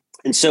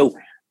 And so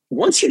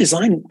once you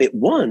design it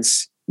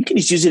once, you can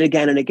just use it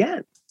again and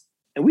again.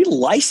 And we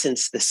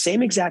licensed the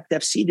same exact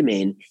FC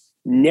domain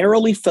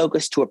narrowly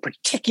focused to a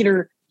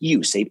particular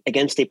use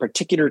against a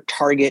particular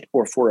target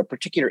or for a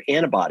particular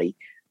antibody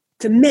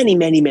to many,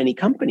 many, many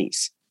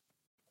companies.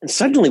 And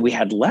suddenly we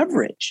had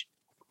leverage.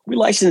 We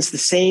licensed the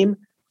same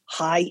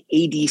high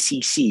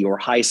ADCC or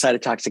high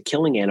cytotoxic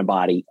killing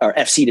antibody or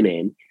FC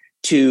domain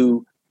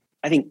to,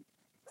 I think,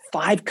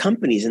 5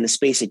 companies in the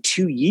space of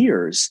 2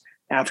 years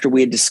after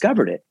we had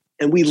discovered it.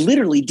 And we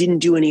literally didn't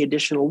do any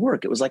additional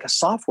work. It was like a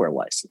software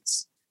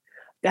license.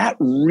 That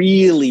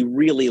really,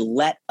 really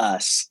let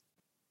us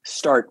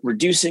start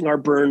reducing our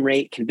burn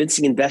rate,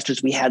 convincing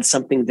investors we had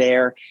something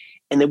there.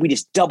 And then we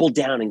just doubled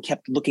down and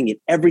kept looking at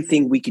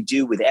everything we could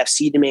do with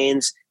FC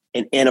domains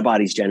and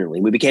antibodies generally.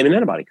 We became an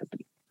antibody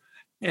company.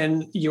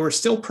 And you were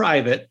still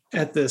private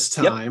at this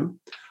time,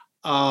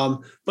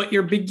 but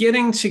you're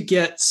beginning to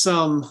get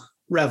some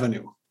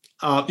revenue.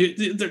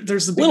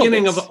 There's the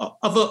beginning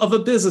of a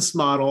business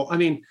model. I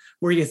mean,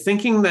 were you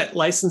thinking that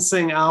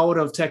licensing out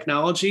of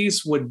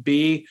technologies would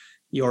be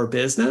your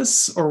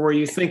business, or were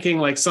you thinking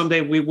like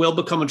someday we will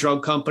become a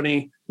drug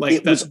company?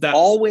 Like it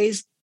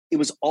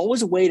was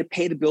always a way to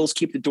pay the bills,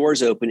 keep the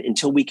doors open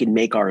until we can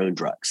make our own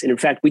drugs. And in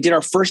fact, we did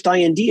our first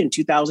IND in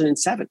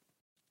 2007.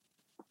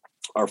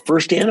 Our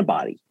first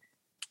antibody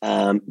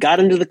got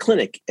into the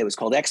clinic. It was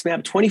called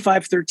XmAb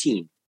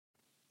 2513.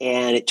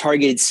 And it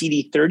targeted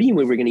CD30, and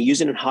we were going to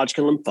use it in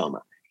Hodgkin lymphoma.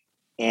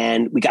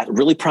 And we got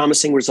really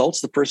promising results.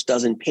 The first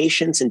 12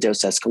 patients in dose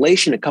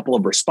escalation, a couple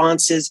of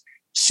responses,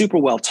 super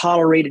well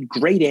tolerated,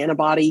 great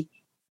antibody.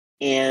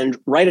 And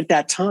right at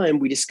that time,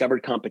 we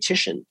discovered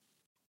competition.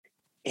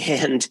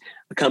 And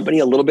a company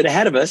a little bit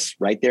ahead of us,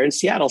 right there in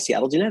Seattle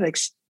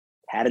Genetics,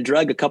 had a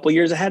drug a couple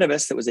years ahead of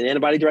us that was an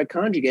antibody-drug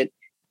conjugate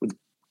with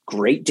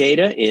great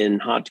data in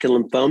Hodgkin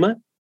lymphoma,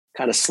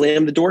 kind of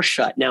slammed the door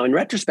shut. Now, in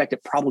retrospect,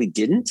 it probably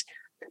didn't.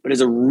 But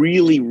as a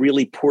really,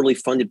 really poorly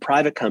funded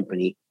private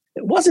company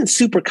that wasn't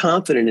super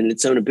confident in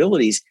its own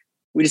abilities,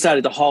 we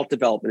decided to halt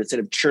development instead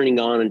of churning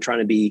on and trying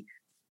to be,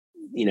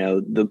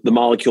 the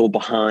molecule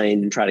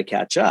behind and try to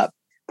catch up.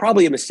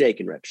 Probably a mistake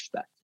in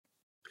retrospect.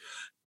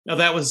 Now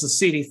that was the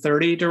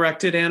CD30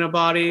 directed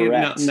antibody,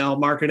 now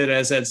marketed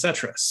as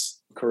Adcetris.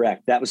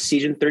 Correct. That was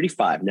Season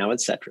 35, now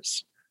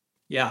Adcetris.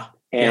 Yeah.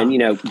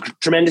 And,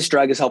 tremendous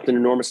drug has helped an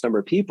enormous number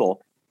of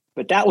people,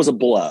 but that was a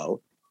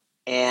blow.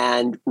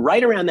 And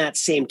right around that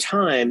same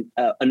time,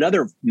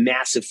 another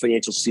massive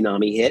financial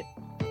tsunami hit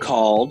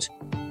called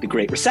the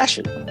Great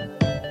Recession.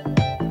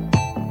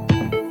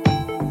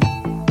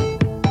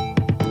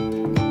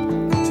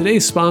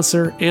 Today's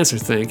sponsor,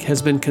 AnswerThink,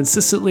 has been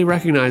consistently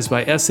recognized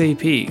by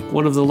SAP,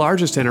 one of the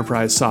largest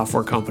enterprise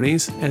software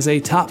companies, as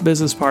a top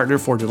business partner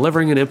for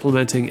delivering and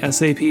implementing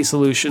SAP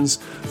solutions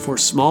for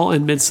small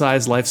and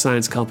mid-sized life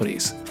science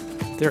companies.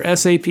 Their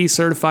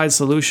SAP-certified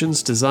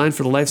solutions designed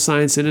for the life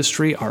science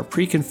industry are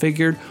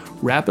pre-configured,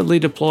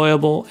 rapidly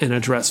deployable, and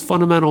address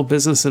fundamental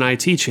business and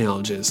IT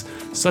challenges,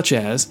 such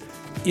as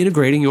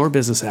integrating your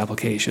business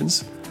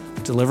applications,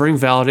 delivering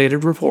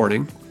validated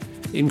reporting,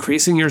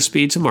 increasing your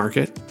speed to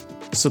market,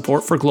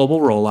 support for global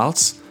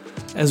rollouts,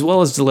 as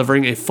well as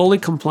delivering a fully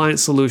compliant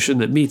solution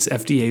that meets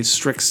FDA's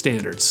strict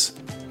standards.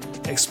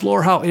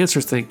 Explore how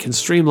AnswerThink can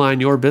streamline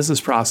your business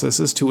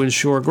processes to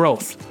ensure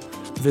growth.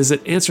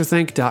 Visit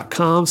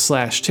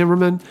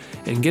answerthink.com/Timmerman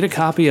and get a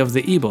copy of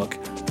the ebook,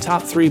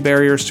 Top 3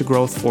 Barriers to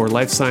Growth for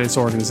Life Science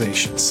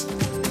Organizations.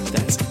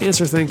 That's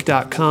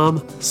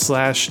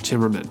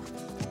answerthink.com/Timmerman.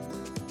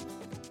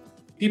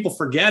 People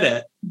forget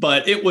it,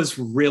 but it was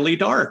really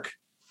dark.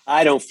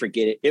 I don't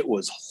forget it. It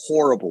was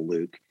horrible,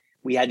 Luke.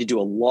 We had to do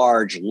a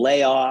large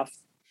layoff,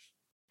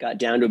 got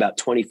down to about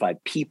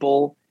 25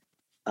 people.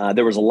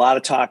 There was a lot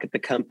of talk at the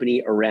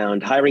company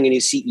around hiring a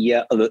new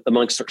CEO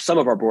amongst some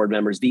of our board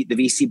members, the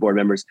VC board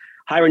members,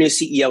 hire a new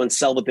CEO and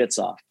sell the bits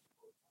off,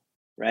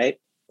 right?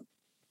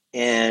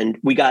 And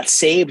we got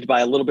saved by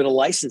a little bit of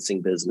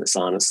licensing business,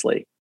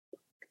 honestly.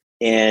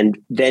 And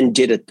then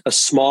did a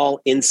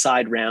small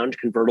inside round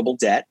convertible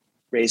debt,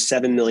 raised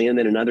 $7 million,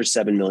 then another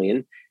 $7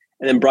 million.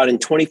 And then brought in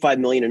 $25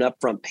 million in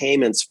upfront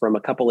payments from a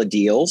couple of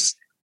deals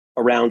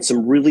around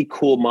some really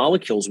cool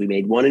molecules we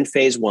made. One in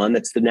phase 1,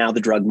 that's now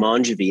the drug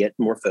Monjuvi,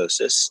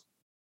 MorphoSys,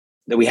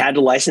 that we had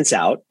to license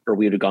out or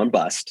we would have gone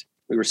bust.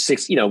 We were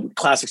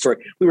classic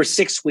story. We were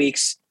 6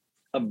 weeks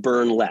of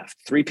burn left,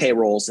 3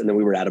 payrolls, and then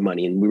we were out of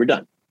money and we were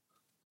done.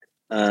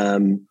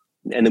 And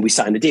then we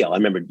signed the deal. I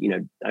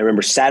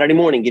remember Saturday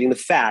morning getting the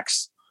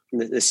fax from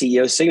the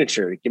CEO's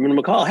signature, giving him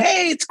a call.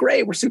 Hey, it's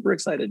great. We're super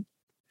excited.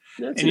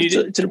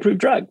 It's an approved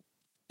drug.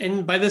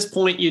 And by this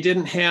point, you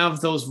didn't have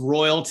those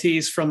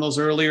royalties from those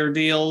earlier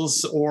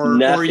deals, or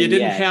you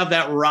didn't have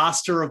that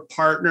roster of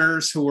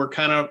partners who were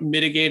kind of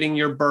mitigating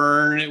your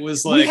burn. It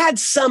was like we had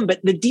some,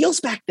 but the deals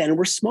back then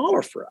were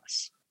smaller for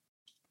us.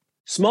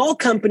 Small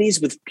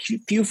companies with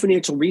few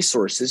financial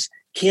resources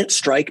can't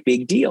strike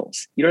big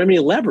deals. You don't have any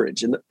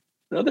leverage, and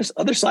the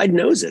other side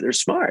knows it. They're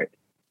smart.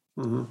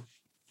 Mm-hmm.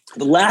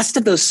 The last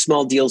of those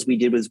small deals we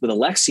did was with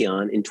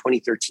Alexion in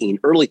 2013,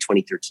 early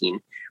 2013,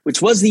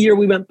 which was the year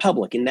we went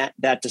public in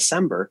that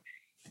December.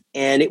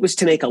 And it was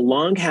to make a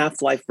long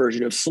half-life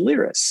version of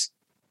Soliris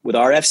with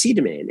our FC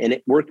domain. And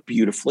it worked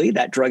beautifully.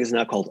 That drug is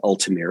now called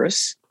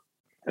Ultomiris.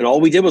 And all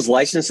we did was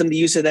license them the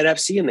use of that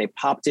FC, and they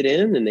popped it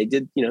in and they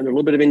did, a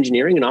little bit of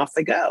engineering and off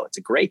they go. It's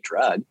a great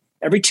drug.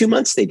 Every 2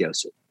 months they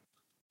dose it.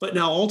 But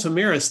now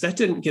Ultomiris, that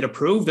didn't get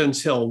approved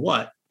until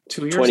what?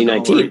 2 years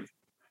 2019. ago?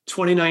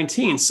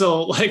 2019.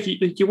 So like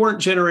you weren't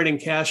generating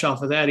cash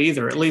off of that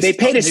either. At least they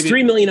paid us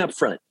 $3 million up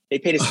front. They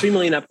paid us $3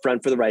 million up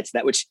front for the rights to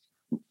that, which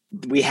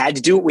we had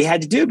to do what we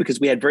had to do because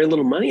we had very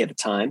little money at the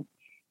time.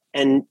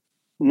 And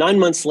 9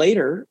 months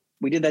later,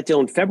 we did that deal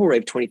in February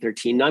of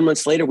 2013. 9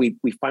 months later, we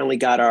finally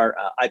got our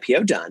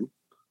IPO done.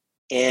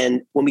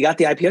 And when we got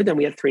the IPO done,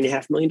 we had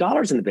 $3.5 million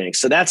in the bank.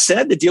 So that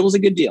said, the deal was a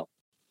good deal.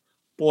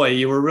 Boy,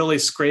 you were really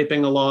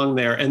scraping along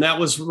there. And that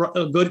was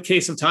a good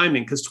case of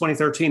timing because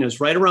 2013 is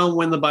right around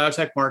when the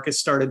biotech market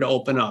started to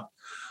open up.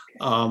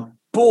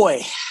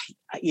 Boy,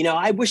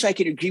 I wish I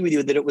could agree with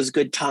you that it was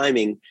good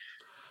timing.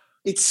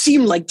 It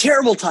seemed like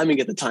terrible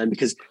timing at the time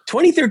because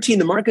 2013,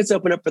 the markets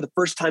opened up for the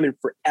first time in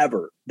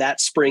forever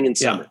that spring and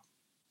summer. Yeah.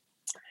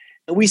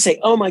 And we say,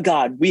 oh my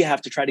God, we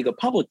have to try to go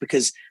public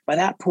because by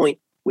that point,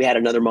 we had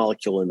another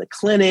molecule in the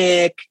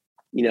clinic.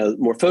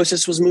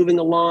 MorphoSys was moving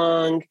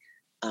along.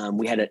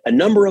 We had a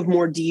number of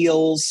more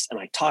deals, and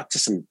I talked to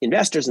some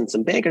investors and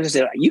some bankers. I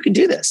said, you can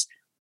do this.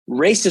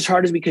 Raced as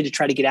hard as we could to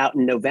try to get out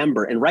in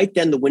November, and right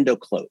then the window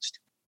closed.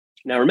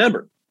 Now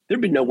remember,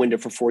 there'd been no window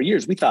for 4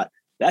 years. We thought,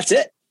 that's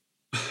it.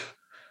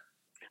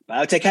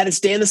 Biotech had its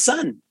day in the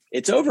sun.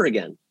 It's over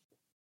again.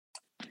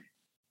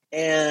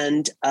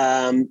 And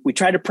we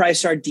tried to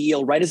price our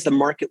deal right as the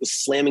market was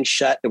slamming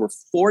shut. There were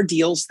 4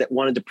 deals that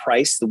wanted to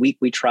price the week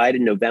we tried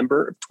in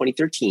November of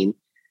 2013.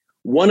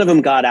 One of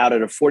them got out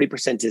at a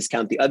 40%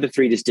 discount. The other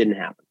 3 just didn't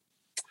happen.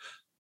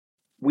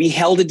 We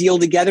held a deal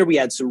together. We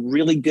had some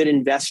really good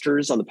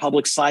investors on the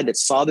public side that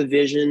saw the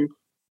vision,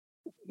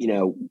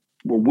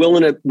 were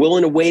willing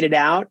to wait it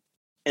out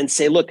and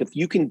say, look, if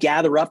you can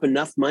gather up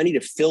enough money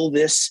to fill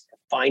this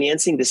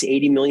financing, this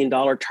 $80 million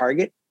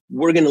target,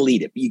 we're going to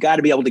lead it. But you got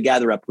to be able to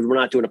gather up because we're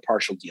not doing a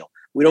partial deal.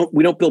 We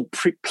don't build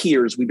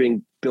peers.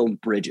 We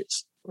build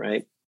bridges.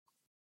 right?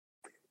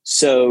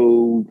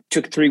 So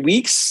took 3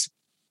 weeks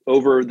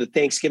over the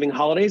Thanksgiving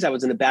holidays. I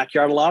was in the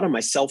backyard a lot on my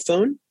cell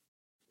phone,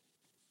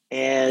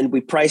 and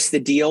we priced the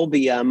deal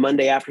the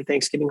Monday after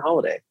Thanksgiving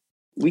holiday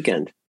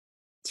weekend.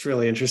 It's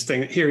really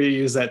interesting. Here you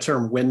use that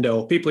term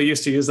window. People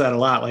used to use that a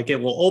lot. Like it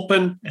will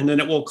open and then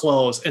it will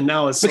close. And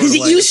now it's sort because of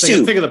it like used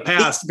to. Think of the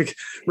past.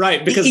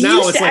 Right. Because it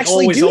now it's like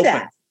always open.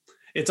 That.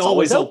 It's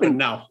always open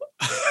now.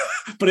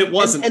 But it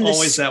wasn't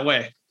always that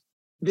way.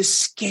 The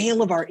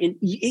scale of it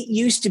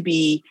used to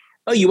be,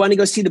 oh, you want to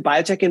go see the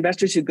biotech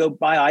investors who go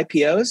buy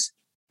IPOs?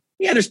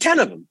 Yeah, there's 10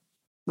 of them.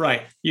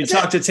 Right. You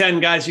talk to 10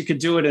 guys, you could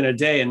do it in a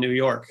day in New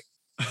York.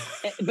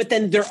 But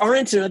then there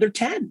aren't another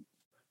 10.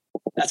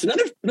 That's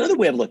another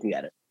way of looking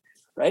at it,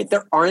 right?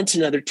 There aren't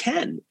another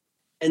 10.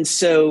 And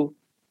so,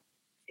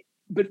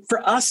 but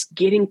for us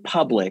getting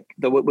public,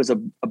 though it was a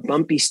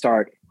bumpy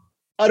start,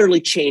 utterly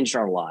changed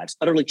our lives,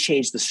 utterly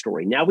changed the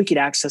story. Now we could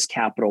access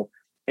capital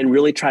and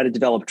really try to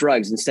develop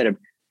drugs instead of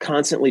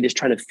constantly just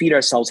trying to feed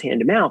ourselves hand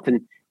to mouth.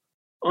 And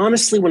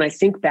honestly, when I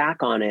think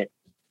back on it,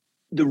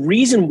 the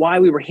reason why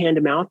we were hand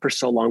to mouth for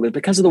so long was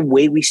because of the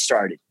way we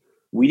started.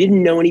 We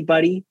didn't know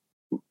anybody,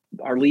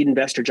 our lead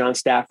investor, John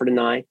Stafford, and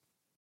I.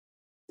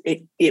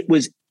 It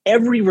was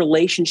every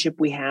relationship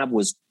we have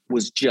was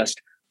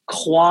just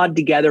clawed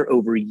together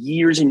over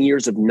years and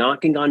years of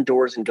knocking on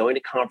doors and going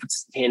to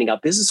conferences and handing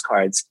out business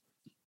cards.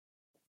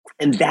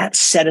 And that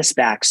set us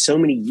back so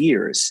many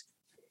years.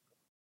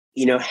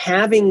 You know,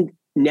 having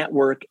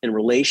network and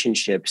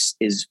relationships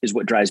is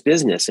what drives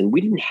business. And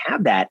we didn't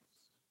have that.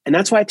 And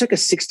that's why it took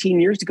us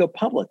 16 years to go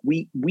public.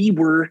 We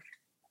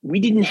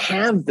didn't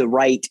have the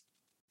right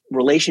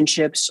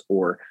relationships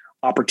or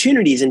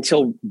opportunities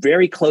until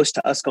very close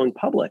to us going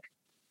public.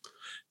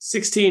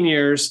 16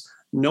 years,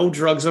 no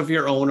drugs of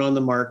your own on the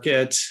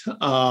market,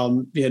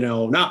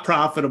 not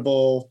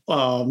profitable,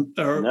 a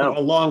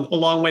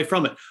long way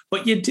from it.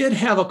 But you did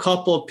have a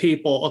couple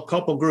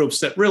of groups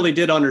that really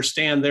did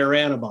understand their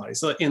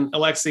antibodies in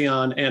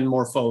Alexion and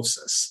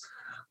Morphosis.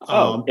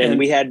 And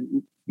we had,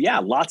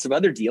 lots of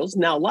other deals.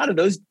 Now, a lot of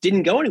those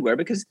didn't go anywhere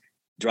because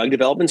drug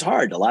development's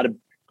hard. A lot of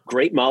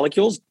great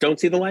molecules don't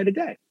see the light of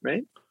day,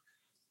 right?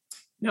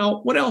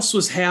 Now, what else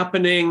was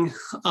happening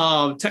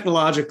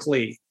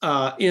technologically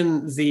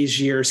in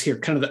these years here,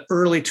 kind of the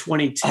early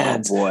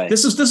 2010s? Oh, boy.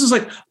 This is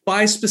like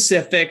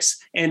bispecifics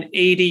and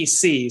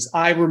ADCs.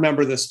 I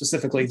remember this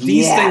specifically.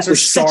 These things are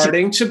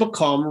starting to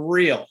become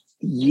real.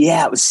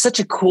 Yeah, there's such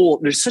a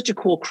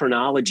cool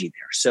chronology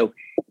there. So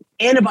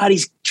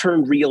antibodies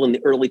turned real in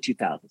the early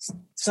 2000s.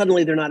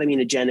 Suddenly they're not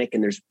immunogenic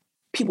and there's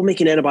people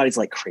making antibodies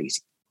like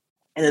crazy.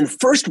 And then the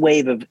first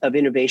wave of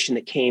innovation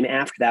that came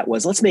after that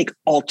was, let's make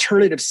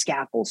alternative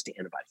scaffolds to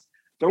antibodies.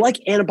 They're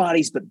like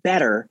antibodies, but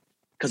better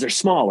because they're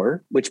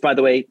smaller, which, by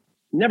the way,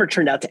 never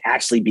turned out to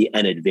actually be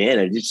an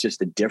advantage. It's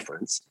just a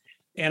difference.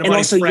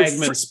 Antibody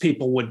fragments,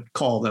 people would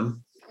call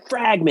them.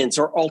 Fragments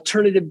or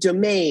alternative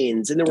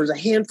domains. And there was a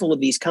handful of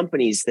these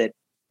companies that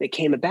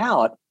came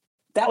about.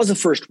 That was the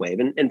first wave.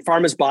 And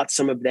pharma's bought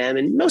some of them,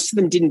 and most of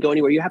them didn't go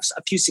anywhere. You have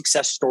a few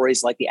success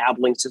stories like the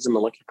Abelinx's and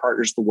Molecular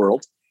Partners of the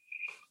world.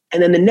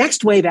 And then the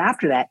next wave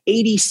after that,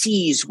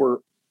 ADCs were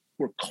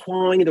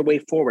clawing their way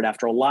forward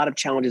after a lot of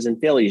challenges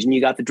and failures. And you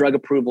got the drug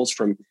approvals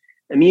from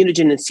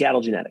Immunogen and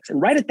Seattle Genetics.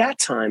 And right at that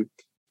time,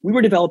 we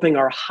were developing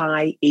our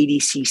high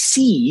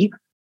ADCC,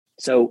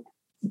 so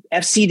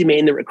FC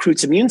domain that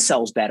recruits immune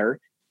cells better,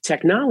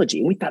 technology.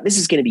 And we thought this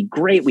is going to be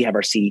great. We have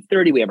our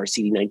CD30, we have our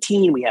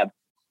CD19, we have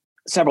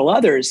several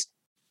others.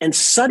 And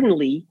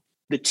suddenly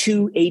the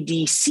two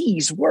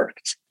ADCs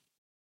worked.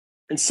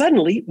 And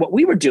suddenly what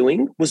we were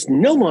doing was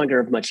no longer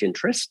of much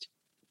interest.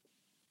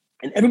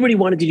 And everybody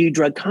wanted to do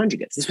drug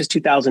conjugates. This was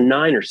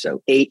 2009 or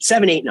so,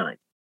 7, 8, 9.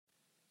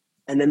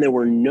 And then there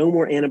were no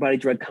more antibody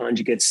drug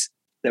conjugates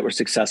that were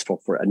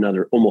successful for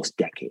another almost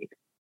decade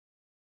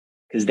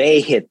because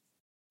they hit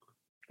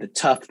the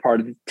tough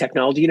part of the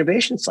technology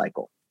innovation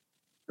cycle,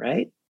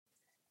 right?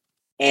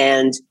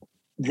 And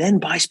then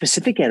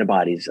bispecific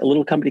antibodies, a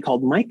little company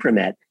called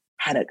Micromet,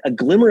 had a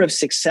glimmer of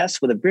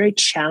success with a very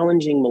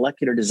challenging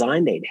molecular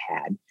design they'd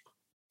had.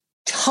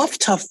 Tough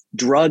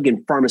drug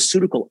and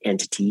pharmaceutical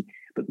entity,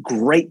 but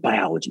great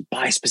biology,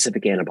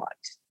 bispecific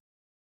antibodies.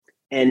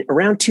 And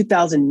around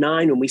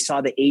 2009, when we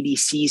saw the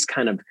ADCs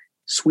kind of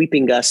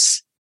sweeping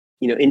us,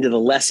 into the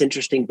less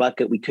interesting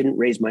bucket, we couldn't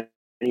raise money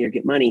or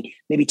get money.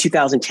 Maybe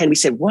 2010, we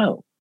said,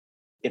 whoa,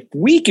 if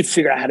we could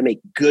figure out how to make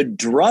good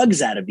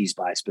drugs out of these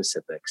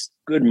bispecifics,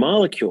 good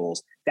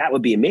molecules, that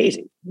would be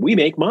amazing. We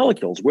make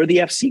molecules. We're the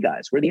FC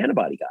guys. We're the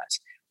antibody guys.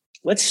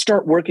 Let's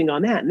start working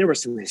on that. And there were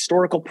some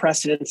historical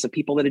precedents of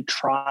people that had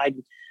tried,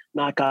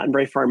 not gotten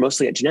very far,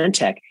 mostly at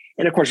Genentech.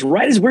 And of course,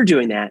 right as we're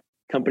doing that,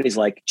 companies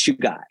like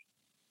Chugai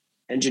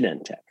and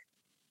Genentech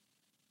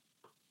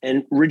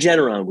and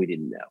Regeneron, we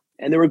didn't know.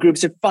 And there were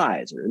groups at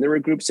Pfizer, and there were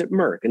groups at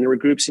Merck, and there were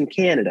groups in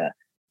Canada,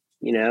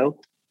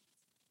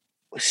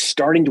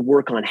 starting to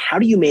work on how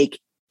do you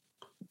make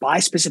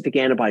bispecific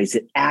antibodies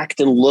that act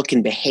and look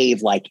and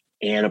behave like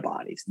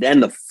antibodies. Then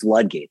the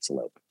floodgates will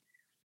open.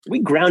 We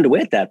ground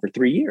away at that for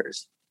 3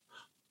 years.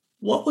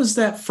 What was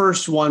that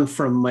first one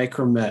from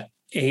Micromet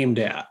aimed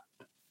at?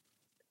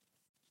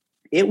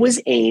 It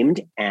was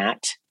aimed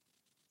at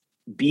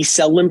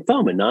B-cell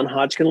lymphoma,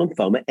 non-Hodgkin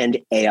lymphoma, and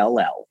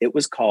ALL.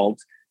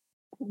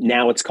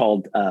 Now it's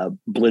called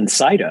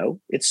Blincyto.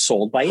 It's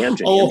sold by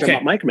Amgen. Oh, Amgen okay.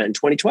 bought Micromet in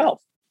 2012.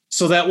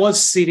 So that was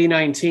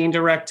CD19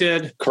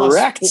 directed.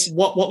 Correct. Plus,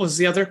 what was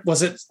the other?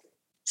 Was it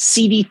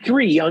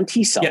CD3 on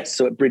T cells? Yes.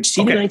 So it bridged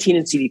CD19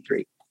 and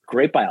CD3.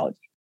 Great biology.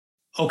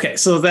 Okay,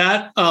 so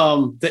that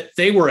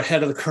they were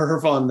ahead of the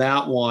curve on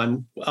that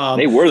one.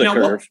 They were the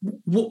curve.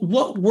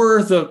 What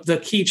were the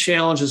key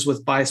challenges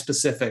with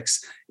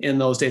bispecifics in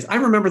those days? I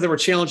remember there were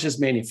challenges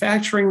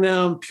manufacturing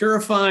them,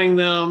 purifying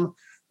them.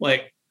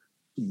 Like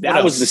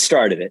that was the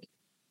start of it.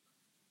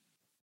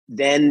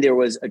 Then there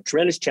was a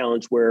tremendous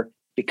challenge where,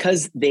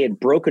 because they had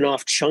broken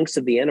off chunks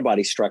of the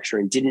antibody structure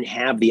and didn't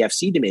have the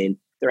FC domain,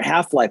 their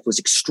half-life was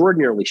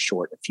extraordinarily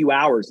short, a few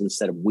hours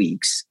instead of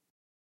weeks.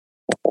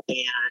 And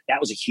that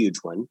was a huge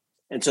one.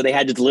 And so they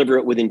had to deliver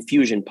it with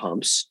infusion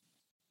pumps,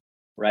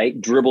 right?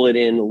 Dribble it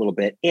in a little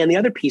bit. And the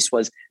other piece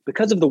was,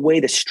 because of the way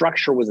the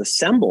structure was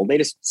assembled, they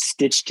just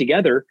stitched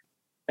together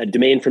a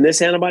domain from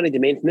this antibody,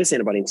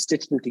 and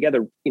stitched them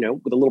together,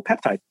 with a little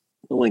peptide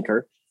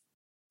linker.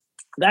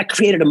 That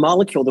created a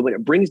molecule that, when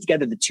it brings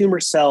together the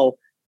tumor cell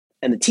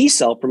and the T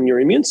cell from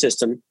your immune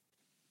system,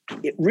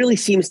 it really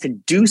seems to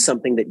do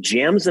something that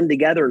jams them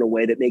together in a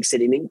way that makes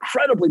it an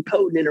incredibly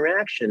potent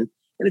interaction.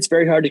 And it's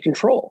very hard to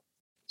control.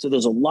 So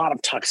there's a lot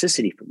of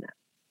toxicity from that.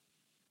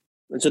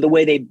 And so the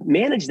way they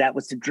managed that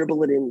was to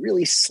dribble it in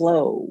really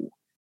slow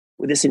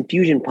with this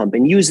infusion pump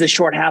and use the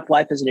short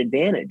half-life as an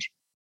advantage.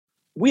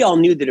 We all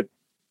knew that if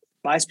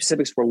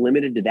bispecifics were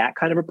limited to that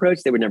kind of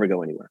approach, they would never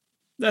go anywhere.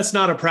 That's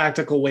not a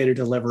practical way to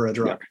deliver a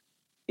drug. No,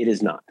 it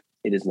is not.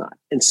 It is not.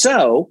 And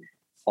so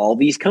all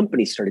these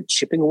companies started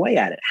chipping away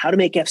at it, how to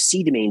make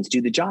FC domains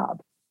do the job.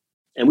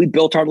 And we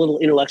built our little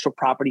intellectual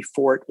property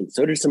for it, and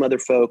so did some other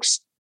folks.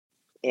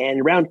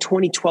 And around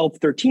 2012,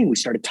 13, we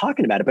started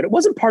talking about it, but it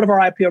wasn't part of our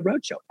IPO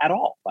roadshow at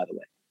all, by the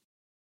way.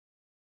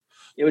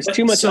 It was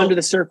too much under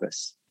the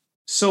surface.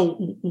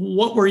 So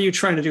what were you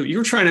trying to do? You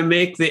were trying to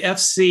make the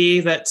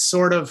FC that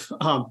sort of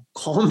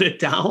calmed it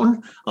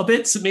down a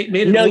bit, so made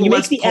it no, a little you make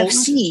less the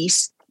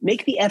potent?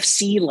 make the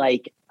FC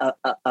like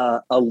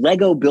a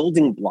Lego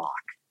building block,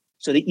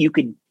 so that you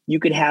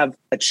could have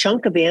a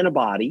chunk of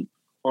antibody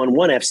on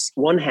one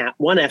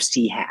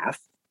FC half,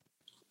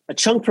 a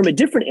chunk from a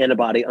different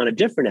antibody on a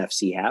different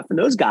FC half. And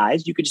those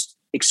guys you could just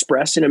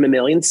express in a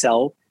mammalian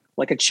cell,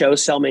 like a CHO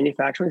cell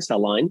manufacturing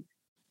cell line.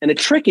 And the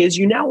trick is,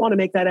 you now want to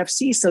make that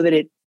FC so that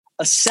it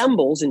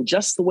assembles in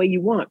just the way you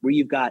want, where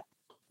you've got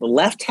the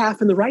left half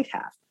and the right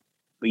half,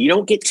 but you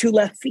don't get two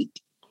left feet,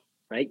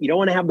 right? You don't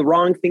want to have the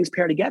wrong things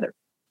pair together.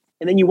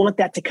 And then you want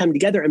that to come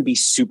together and be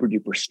super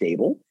duper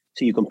stable,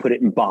 so you can put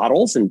it in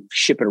bottles and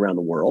ship it around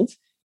the world.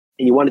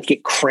 And you want it to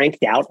get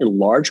cranked out in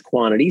large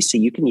quantities, so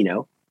you can,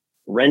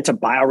 rent a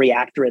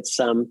bioreactor at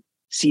some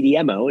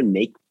CDMO and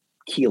make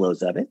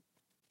kilos of it.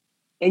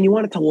 And you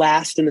want it to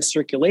last in the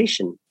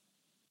circulation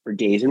for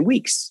days and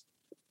weeks,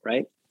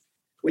 right?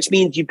 Which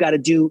means you've got to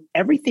do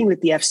everything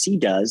that the FC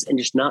does and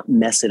just not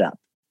mess it up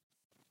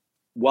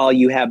while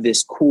you have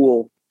this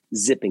cool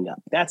zipping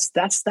up. That's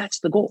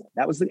the goal.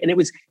 And it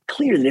was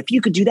clear that if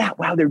you could do that,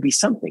 wow, there'd be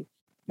something.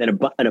 And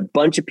a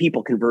bunch of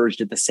people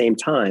converged at the same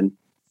time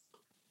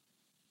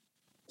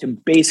to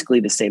basically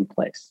the same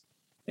place.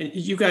 And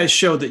you guys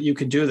showed that you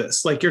could do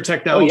this. Like, your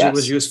technology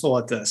was useful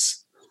at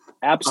this.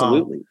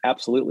 Absolutely.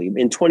 Absolutely.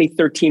 In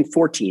 2013,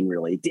 14,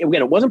 really. Again,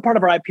 it wasn't part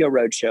of our IPO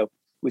roadshow. It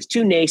was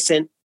too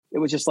nascent. It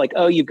was just like,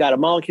 oh, you've got a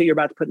molecule you're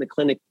about to put in the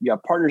clinic. You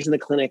have partners in the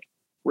clinic.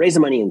 Raise the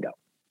money and go.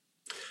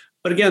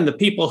 But again, the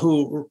people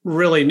who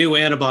really knew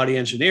antibody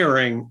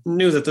engineering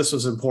knew that this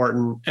was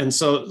important. And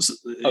so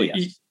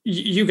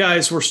you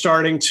guys were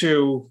starting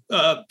to,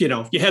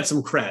 you had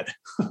some cred,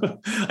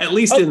 at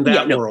least in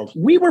that world.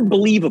 We were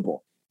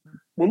believable.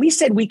 When we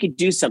said we could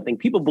do something,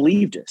 people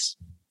believed us,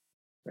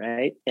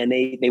 right? And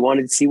they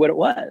wanted to see what it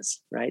was,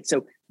 right?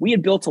 So we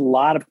had built a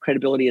lot of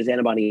credibility as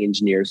antibody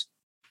engineers.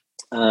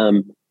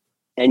 And,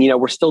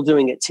 we're still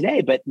doing it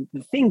today. But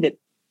the thing that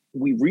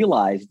we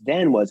realized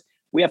then was,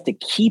 we have to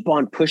keep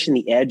on pushing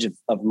the edge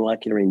of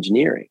molecular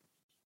engineering.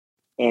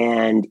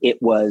 And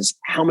it was,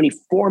 how many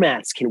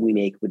formats can we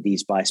make with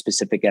these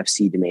bispecific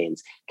FC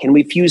domains? Can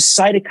we fuse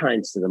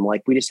cytokines to them?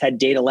 Like, we just had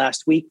data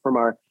last week from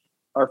our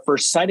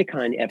first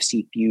cytokine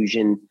FC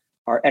fusion,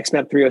 our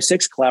XmAb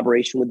 306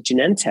 collaboration with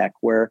Genentech,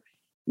 where,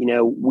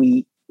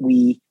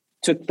 we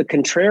took the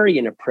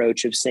contrarian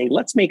approach of saying,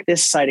 let's make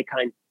this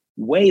cytokine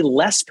way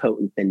less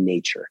potent than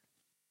nature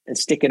and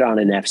stick it on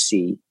an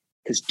FC.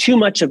 Because too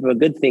much of a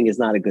good thing is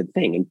not a good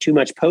thing, and too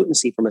much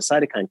potency from a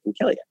cytokine can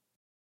kill you.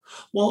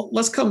 Well,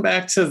 let's come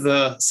back to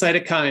the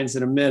cytokines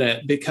in a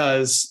minute,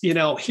 because,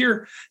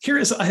 here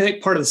is, I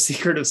think, part of the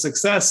secret of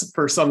success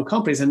for some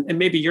companies, and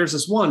maybe yours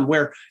is one,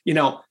 where,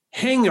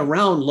 hang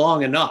around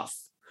long enough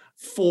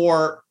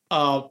for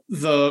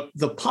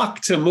the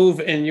puck to move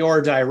in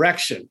your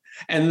direction,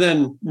 and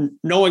then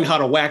knowing how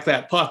to whack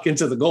that puck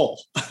into the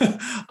goal.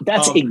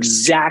 That's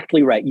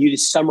exactly right. You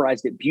just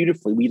summarized it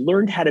beautifully. We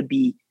learned how to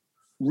be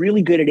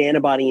really good at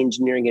antibody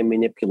engineering and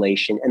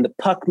manipulation, and the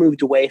puck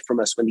moved away from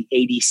us when the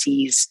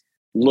ADCs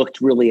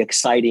looked really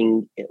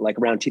exciting, like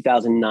around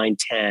 2009,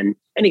 10.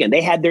 And again,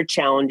 they had their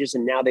challenges,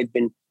 and now they've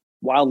been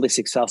wildly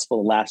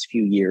successful the last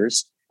few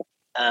years.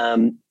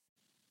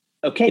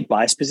 Okay,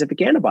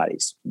 bispecific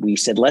antibodies. We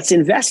said, let's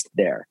invest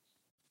there.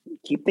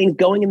 Keep things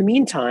going in the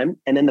meantime.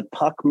 And then the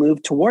puck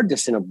moved toward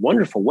us in a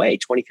wonderful way,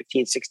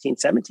 2015, 16,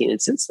 17,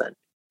 and since then.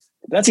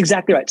 That's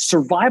exactly right.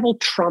 Survival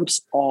trumps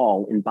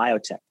all in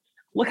biotech.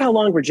 Look how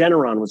long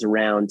Regeneron was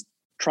around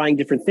trying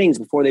different things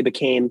before they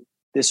became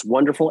this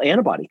wonderful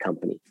antibody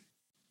company.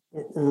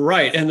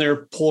 Right. And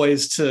they're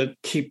poised to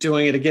keep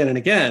doing it again and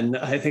again.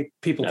 I think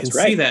people can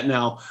see that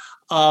now.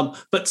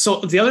 But so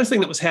the other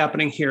thing that was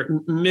happening here,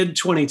 mid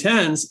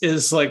 2010s,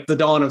 is like the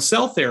dawn of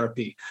cell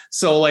therapy.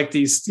 So like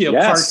these,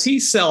 CAR T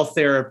cell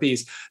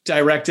therapies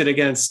directed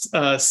against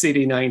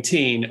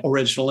CD19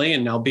 originally,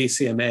 and now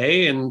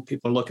BCMA, and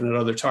people are looking at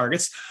other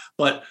targets.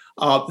 But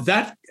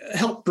that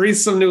helped breathe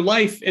some new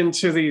life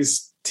into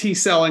these T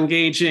cell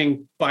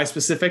engaging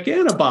bispecific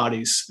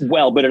antibodies.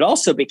 Well, but it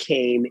also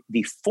became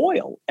the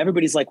foil.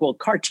 Everybody's like, well,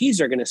 CAR Ts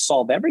are going to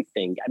solve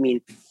everything. I mean,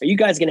 are you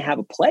guys going to have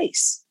a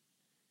place?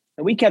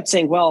 And we kept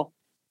saying, well,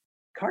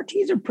 CAR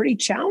Ts are pretty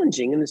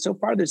challenging. And so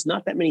far, there's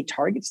not that many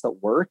targets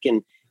that work,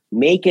 and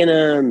making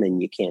them, and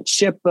you can't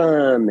ship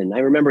them. And I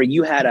remember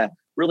you had a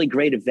really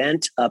great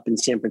event up in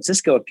San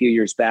Francisco a few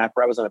years back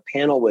where I was on a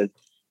panel with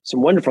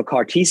some wonderful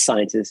CAR T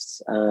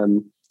scientists.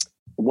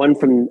 One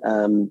from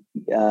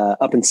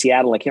up in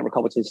Seattle, I can't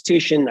recall which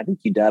institution, I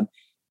think UW.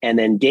 And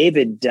then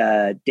David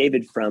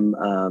from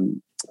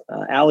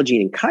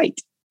Allogene and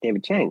Kite,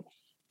 David Chang.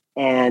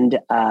 And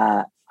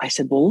I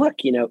said, well, look,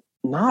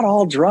 not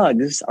all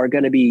drugs are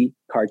going to be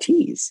CAR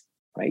Ts,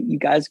 right? You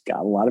guys got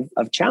a lot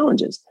of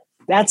challenges.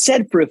 That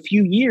said, for a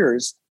few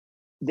years,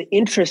 the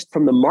interest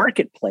from the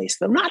marketplace,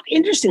 though not the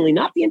interest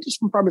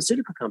from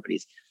pharmaceutical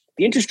companies,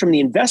 the interest from the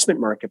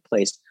investment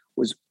marketplace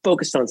was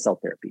focused on cell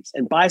therapies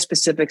and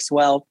bispecifics.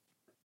 Well,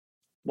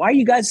 why are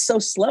you guys so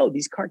slow?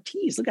 These CAR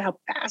Ts, look at how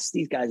fast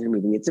these guys are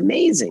moving. It's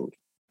amazing.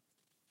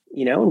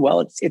 And well,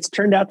 it's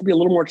turned out to be a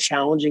little more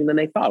challenging than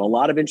they thought. A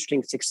lot of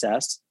interesting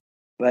success,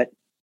 but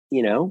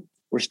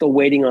we're still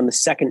waiting on the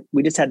second.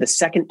 We just had the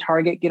second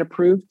target get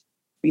approved,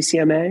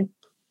 BCMA.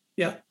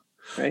 Yeah.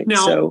 Right.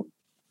 Now,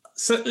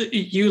 so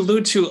you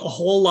allude to a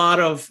whole lot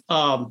of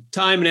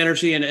time and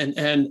energy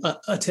and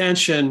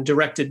attention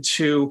directed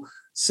to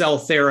cell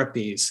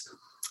therapies.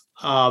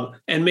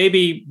 And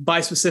maybe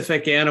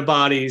bispecific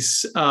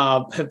antibodies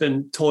have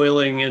been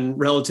toiling in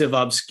relative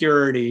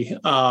obscurity,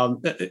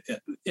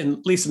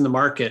 at least in the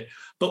market.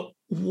 But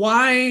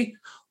why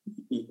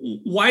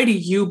do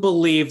you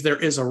believe there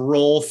is a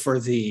role for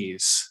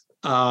these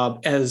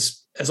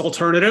as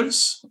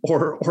alternatives,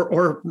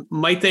 or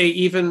might they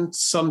even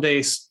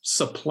someday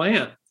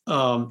supplant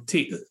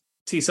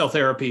T cell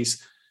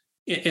therapies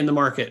in the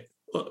market?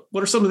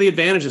 What are some of the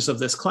advantages of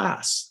this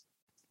class?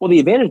 Well, the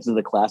advantage of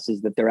the class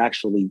is that they're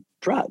actually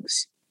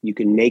drugs. You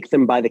can make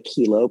them by the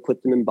kilo,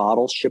 put them in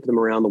bottles, ship them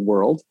around the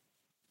world.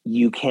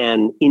 You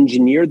can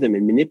engineer them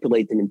and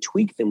manipulate them and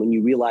tweak them when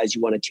you realize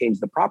you want to change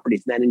the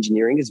properties. And that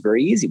engineering is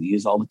very easy. We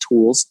use all the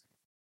tools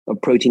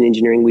of protein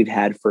engineering we've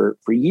had for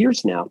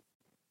years now.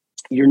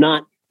 You're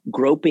not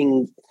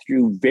groping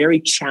through very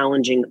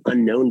challenging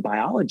unknown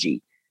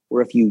biology,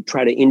 where if you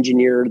try to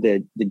engineer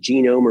the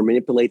genome or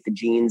manipulate the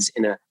genes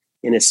in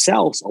a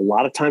cell, a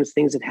lot of times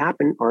things that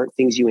happen aren't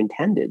things you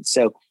intended.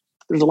 So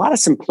there's a lot of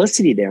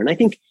simplicity there. And I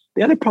think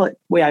the other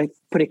way I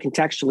put it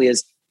contextually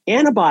is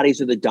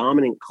antibodies are the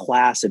dominant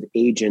class of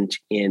agent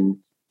in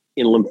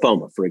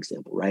lymphoma, for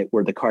example, right,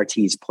 where the CAR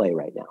Ts play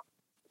right now.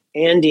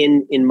 And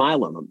in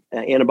myeloma,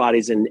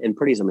 antibodies and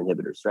proteasome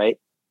inhibitors, right?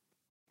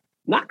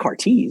 Not CAR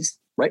Ts,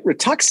 right?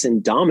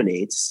 Rituxan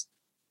dominates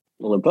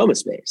the lymphoma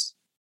space,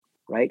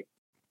 right?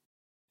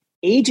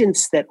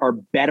 Agents that are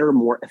better,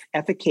 more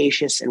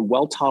efficacious, and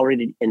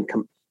well-tolerated and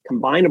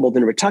combinable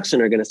than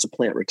Rituxan are going to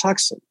supplant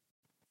Rituxan,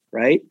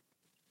 right?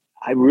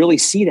 I really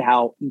see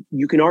how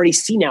you can already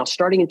see now,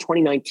 starting in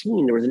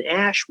 2019, there was an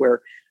ASH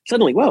where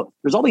suddenly, whoa,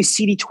 there's all these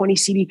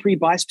CD20, CD3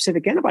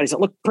 bispecific antibodies that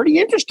look pretty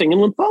interesting in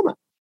lymphoma.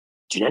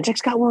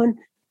 Genentech's got one,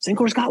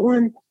 Xencor's got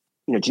one,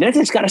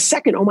 Genentech's got a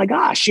second, oh my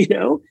gosh,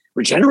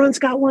 Regeneron's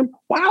got one,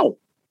 wow.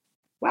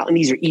 And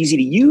these are easy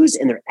to use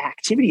and their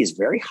activity is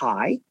very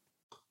high.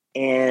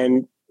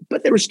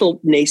 But there were still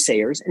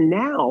naysayers. And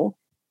now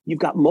you've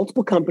got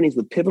multiple companies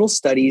with pivotal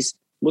studies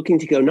looking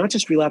to go not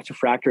just relapse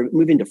refractory, but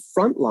move into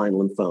frontline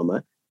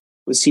lymphoma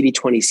with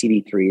CD20,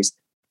 CD3s.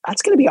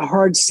 That's going to be a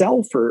hard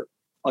sell for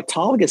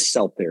autologous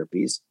cell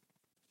therapies.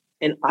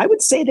 And I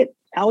would say that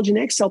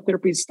allogeneic cell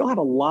therapies still have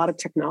a lot of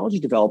technology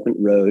development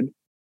road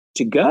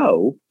to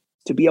go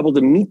to be able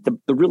to meet the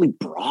really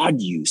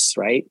broad use,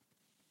 right?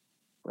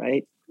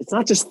 It's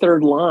not just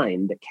third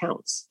line that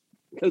counts.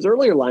 Those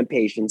earlier line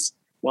patients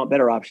want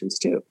better options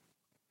too.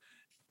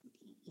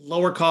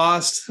 Lower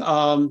cost,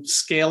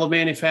 scale of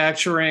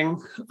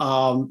manufacturing,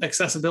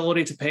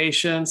 accessibility to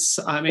patients.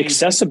 I mean,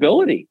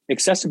 accessibility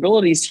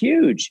is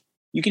huge.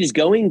 You can just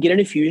go in, get an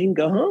infusion,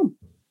 go home.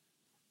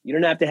 You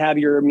don't have to have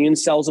your immune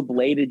cells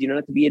ablated. You don't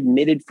have to be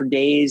admitted for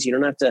days. You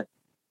don't have to,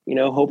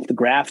 hope the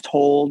graft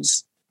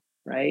holds,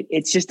 right?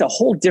 It's just a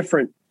whole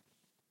different,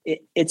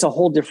 it's a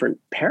whole different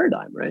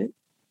paradigm, right?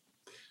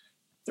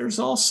 There's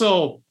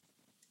also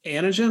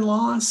antigen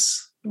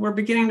loss we're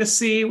beginning to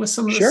see with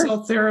some of the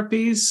cell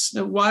therapies.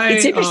 Why?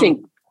 It's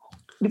interesting.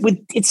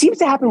 It seems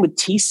to happen with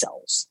T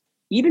cells.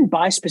 Even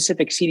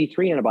bispecific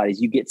CD3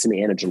 antibodies, you get some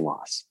antigen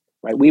loss,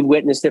 right? We've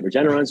witnessed it.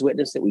 Regeneron's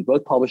witnessed it. We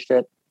both published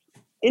it.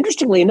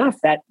 Interestingly enough,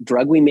 that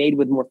drug we made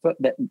with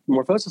that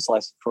morphosis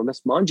lysosomal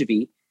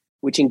Monjuvi,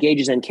 which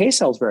engages NK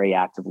cells very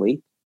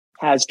actively,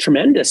 has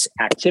tremendous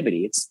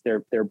activity. It's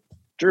their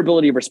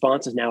durability of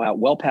response is now out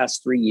well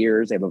past 3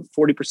 years. They have a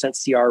 40%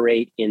 CR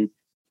rate in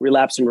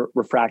relapse and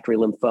refractory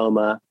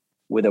lymphoma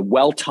with a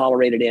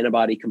well-tolerated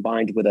antibody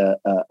combined with a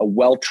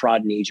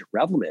well-trodden agent,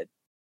 Revlimid.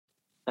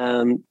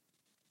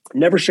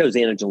 Never shows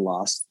antigen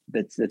loss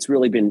that's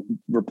really been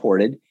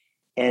reported.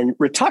 And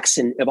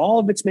Rituxan, of all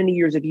of its many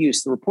years of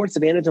use, the reports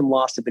of antigen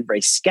loss have been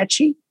very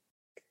sketchy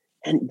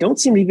and don't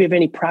seem to be of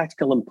any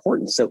practical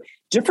importance. So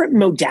different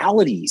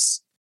modalities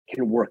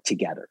can work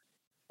together,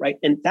 right?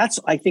 And that's,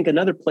 I think,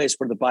 another place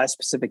where the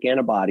bispecific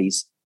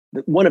antibodies,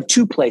 one of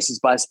two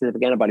places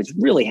bispecific antibodies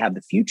really have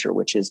the future,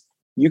 which is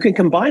you can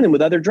combine them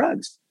with other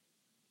drugs,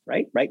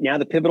 right? Right now,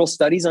 the pivotal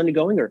studies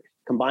undergoing are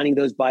combining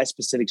those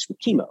bispecifics with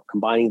chemo,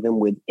 combining them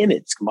with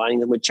IMiDs, combining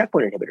them with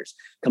checkpoint inhibitors,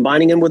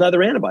 combining them with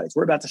other antibodies.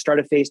 We're about to start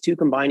a phase 2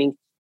 combining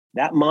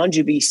that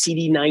Monjuvi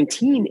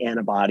CD19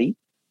 antibody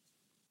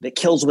that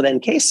kills with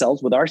NK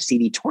cells with our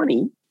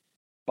CD20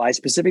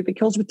 bispecific that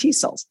kills with T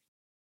cells,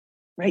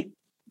 right?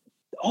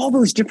 All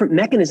those different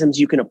mechanisms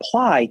you can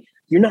apply.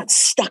 You're not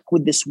stuck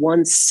with this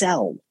one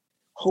cell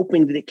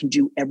hoping that it can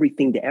do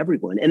everything to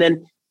everyone. And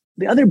then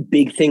the other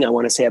big thing I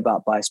want to say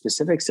about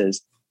bispecifics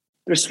is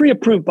there's 3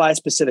 approved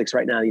bispecifics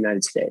right now in the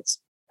United States.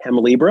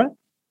 Hemlibra,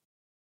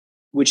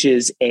 which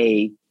is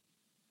a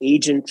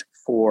agent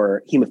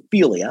for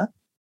hemophilia,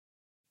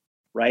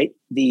 right?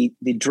 The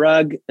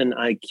drug, and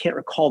I can't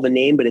recall the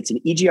name, but it's an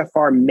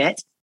EGFR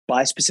MET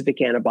bispecific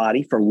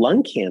antibody for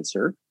lung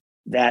cancer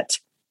that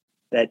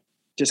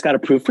just got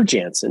approved for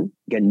Janssen.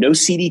 Again, no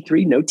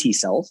CD3, no T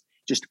cells,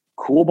 just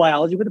cool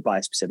biology with a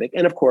bispecific.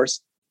 And of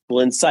course,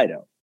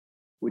 Blincyto,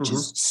 which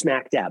is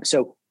smack dab.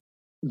 So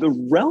the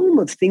realm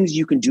of things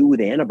you can do with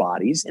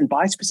antibodies, and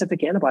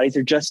bispecific antibodies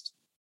are just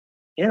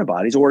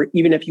antibodies, or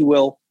even, if you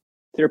will,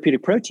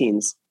 therapeutic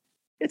proteins.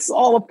 It's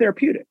all of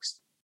therapeutics.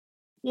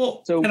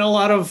 Well, and a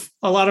lot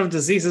of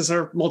diseases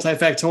are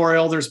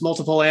multifactorial. There's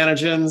multiple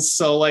antigens.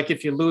 So like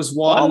if you lose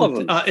one, all of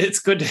them. It's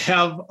good to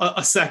have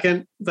a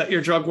second that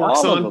your drug works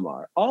on. All of them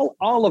are.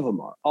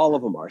 All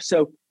of them are.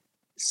 So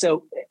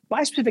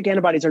bispecific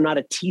antibodies are not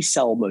a T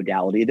cell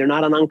modality. They're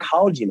not an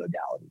oncology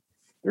modality.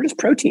 They're just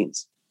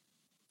proteins,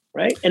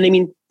 right? And I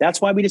mean,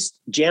 that's why we just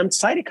jammed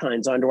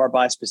cytokines onto our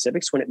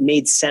bispecifics when it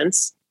made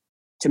sense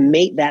to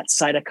mate that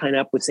cytokine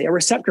up with, say, a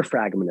receptor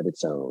fragment of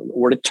its own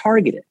or to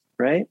target it,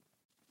 right?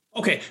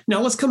 Okay, now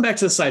let's come back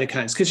to the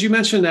cytokines, because you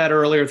mentioned that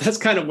earlier. That's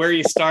kind of where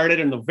you started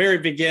in the very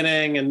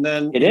beginning, and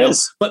then it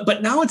is.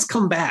 But now it's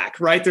come back,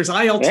 right? There's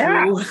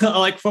IL-2,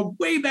 like from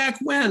way back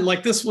when.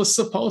 Like this was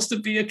supposed to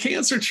be a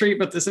cancer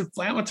treatment, this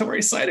inflammatory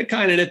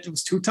cytokine, and it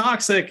was too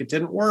toxic. It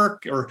didn't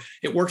work, or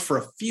it worked for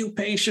a few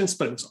patients,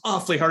 but it was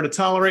awfully hard to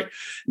tolerate.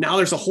 Now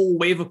there's a whole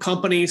wave of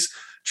companies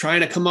trying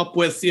to come up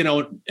with,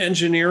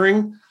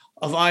 engineering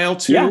of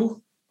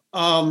IL-2.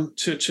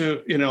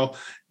 To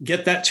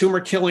get that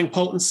tumor killing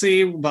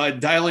potency by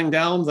dialing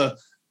down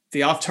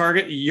the off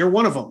target. You're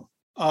one of them.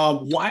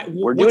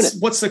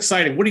 What's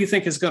exciting? What do you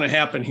think is going to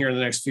happen here in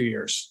the next few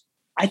years?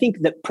 I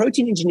think that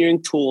protein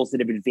engineering tools that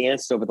have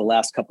advanced over the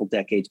last couple of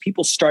decades,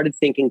 people started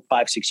thinking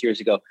 5-6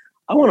 years ago,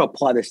 I want to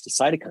apply this to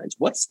cytokines.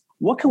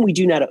 What can we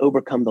do now to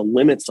overcome the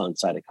limits on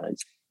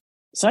cytokines?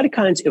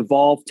 Cytokines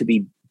evolved to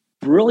be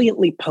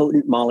brilliantly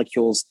potent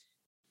molecules.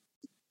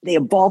 They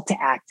evolved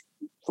to act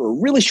for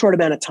a really short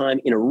amount of time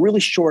in a really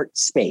short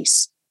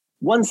space,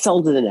 one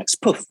cell to the next,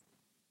 poof.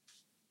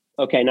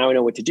 Okay, now I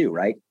know what to do,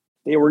 right?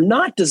 They were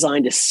not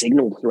designed to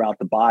signal throughout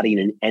the body in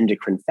an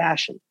endocrine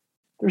fashion.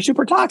 They're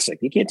super toxic.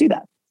 You can't do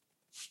that.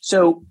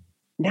 So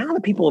now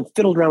that people have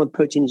fiddled around with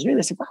protein engineering,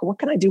 they say, wow, what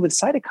can I do with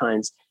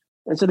cytokines?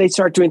 And so they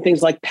start doing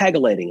things like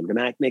pegylating them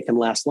to make them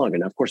last longer.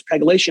 Now, of course,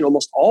 pegylation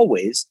almost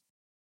always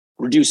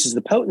reduces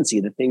the potency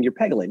of the thing you're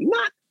pegylating.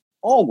 Not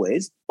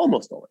always,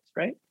 almost always,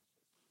 right?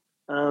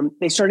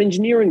 They start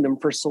engineering them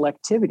for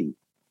selectivity.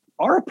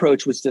 Our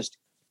approach was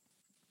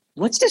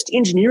let's just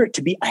engineer it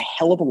to be a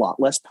hell of a lot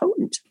less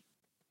potent,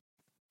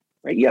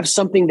 right? You have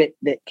something that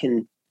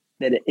in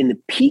the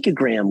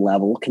picogram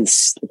level can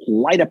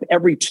light up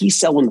every T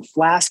cell in the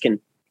flask and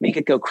make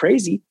it go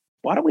crazy.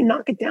 Why don't we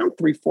knock it down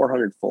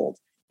 300-400 fold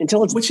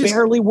until it's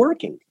barely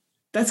working?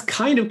 That's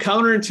kind of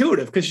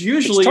counterintuitive, because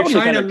usually you're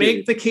trying to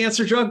make the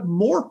cancer drug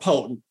more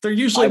potent. They're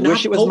usually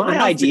not potent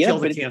enough to kill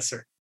the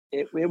cancer.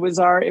 It was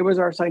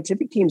our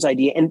scientific team's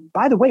idea. And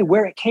by the way,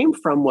 where it came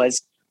from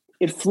was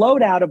it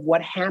flowed out of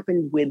what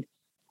happened with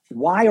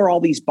why are all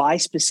these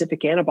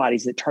bispecific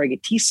antibodies that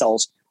target T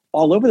cells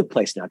all over the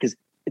place now? Because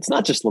it's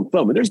not just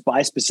lymphoma. There's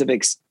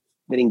bispecifics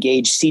that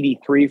engage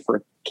CD3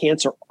 for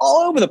cancer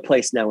all over the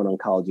place now in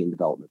oncology and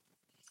development.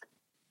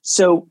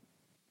 So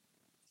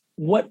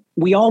what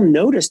we all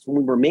noticed when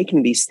we were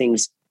making these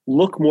things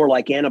look more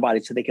like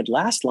antibodies so they could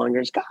last longer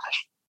is,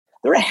 gosh,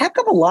 they're a heck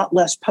of a lot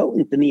less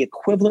potent than the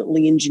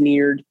equivalently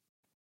engineered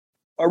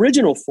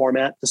original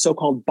format, the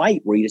so-called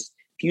BITE, where you just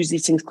fuse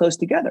these things close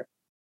together.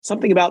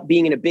 Something about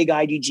being in a big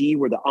IgG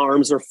where the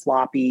arms are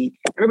floppy.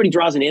 Everybody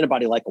draws an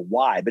antibody like a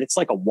Y, but it's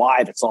like a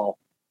Y that's all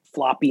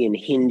floppy and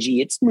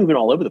hingy. It's moving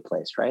all over the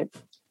place, right?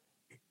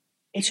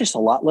 It's just a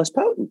lot less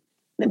potent.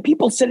 And then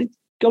people said,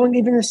 going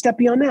even a step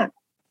beyond that,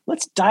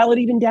 let's dial it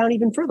even down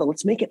even further.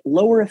 Let's make it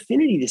lower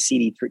affinity to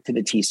CD3 to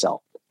the T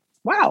cell.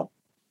 Wow,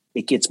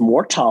 it gets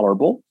more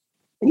tolerable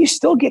and you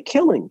still get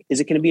killing. Is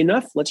it going to be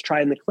enough? Let's try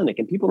it in the clinic.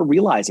 And people are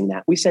realizing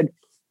that. We said,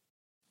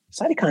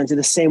 cytokines are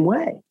the same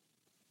way.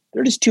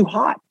 They're just too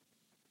hot.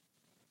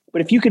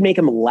 But if you could make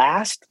them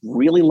last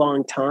really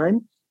long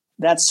time,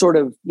 that's sort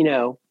of,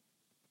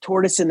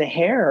 tortoise in the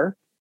hare.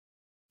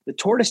 The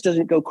tortoise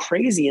doesn't go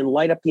crazy and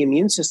light up the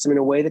immune system in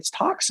a way that's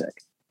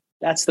toxic.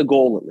 That's the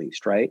goal, at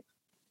least, right?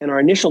 And our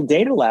initial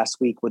data last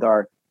week with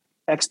our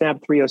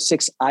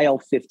XmAb306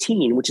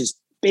 IL-15, which is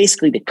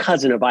basically the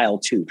cousin of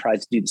IL-2,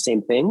 tries to do the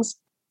same things,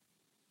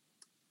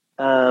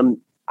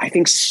 I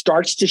think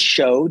starts to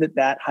show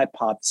that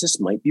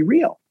hypothesis might be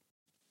real,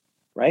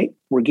 right?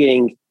 We're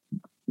getting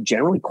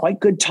generally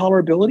quite good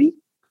tolerability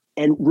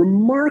and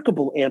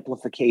remarkable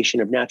amplification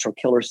of natural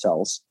killer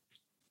cells,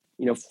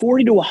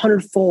 40 to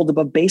 100-fold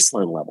above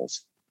baseline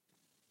levels.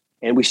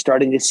 And we're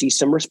starting to see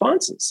some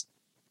responses.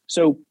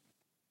 So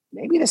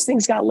maybe this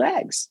thing's got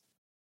legs.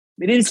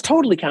 It is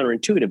totally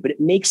counterintuitive, but it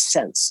makes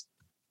sense.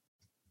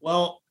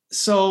 Well,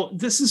 so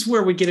this is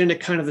where we get into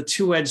kind of the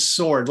two-edged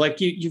sword.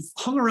 Like you've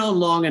hung around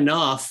long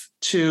enough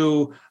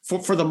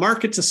for the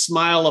market to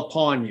smile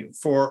upon you.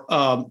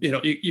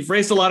 You've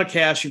raised a lot of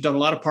cash. You've done a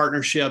lot of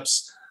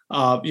partnerships.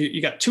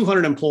 You got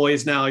 200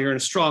 employees now. You're in a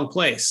strong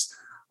place.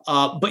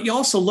 But you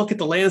also look at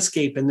the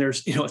landscape, and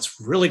there's it's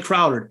really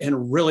crowded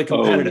and really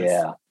competitive.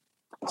 Oh,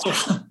 yeah.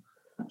 So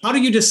how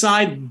do you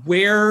decide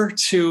where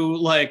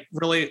to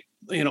really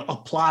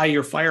apply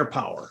your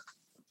firepower?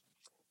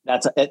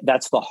 That's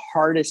the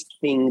hardest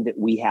thing that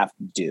we have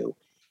to do,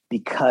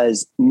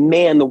 because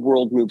man, the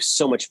world moves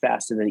so much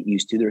faster than it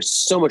used to. There's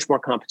so much more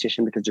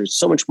competition because there's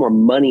so much more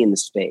money in the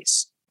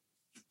space.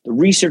 The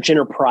research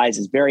enterprise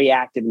is very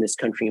active in this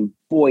country, and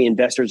boy,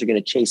 investors are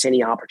going to chase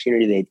any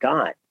opportunity they've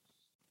got.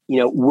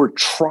 We're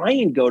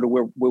trying to go to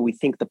where we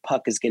think the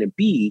puck is going to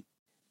be,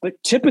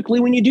 but typically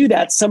when you do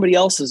that, somebody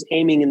else is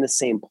aiming in the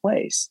same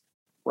place,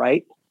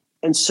 right?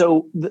 And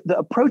so the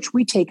approach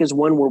we take is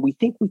one where we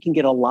think we can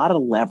get a lot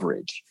of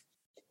leverage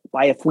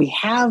by, if we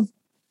have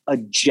a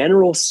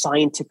general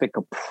scientific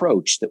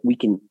approach that we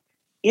can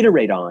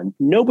iterate on.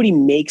 Nobody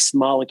makes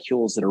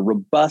molecules that are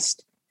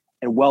robust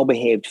and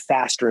well-behaved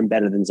faster and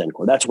better than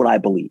Xencor. That's what I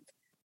believe.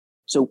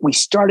 So we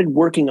started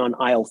working on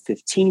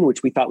IL-15,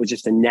 which we thought was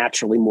just a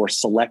naturally more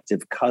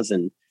selective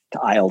cousin to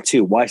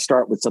IL-2. Why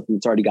start with something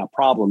that's already got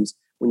problems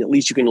when at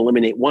least you can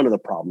eliminate one of the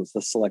problems,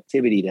 the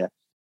selectivity to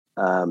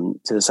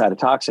the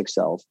cytotoxic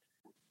cells?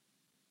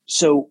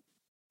 So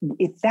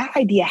if that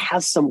idea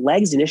has some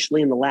legs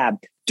initially in the lab,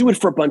 do it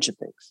for a bunch of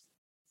things.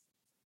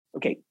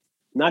 Okay,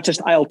 not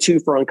just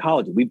IL-2 for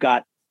oncology.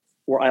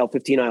 Or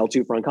IL-15,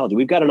 IL-2 for oncology.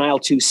 We've got an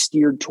IL-2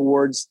 steered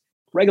towards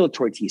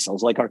regulatory T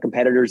cells like our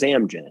competitors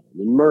Amgen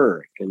and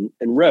Merck and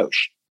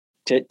Roche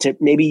to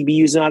maybe be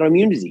used in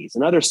autoimmune disease,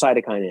 another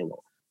cytokine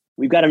angle.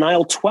 We've got an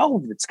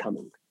IL-12 that's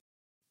coming.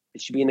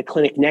 It should be in the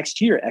clinic next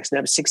year,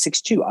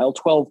 XmAb662.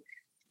 IL-12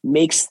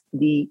 makes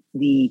the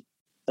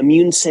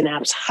immune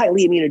synapse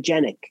highly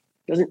immunogenic.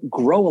 Doesn't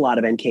grow a lot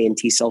of NK and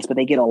T cells, but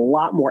they get a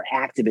lot more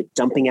active at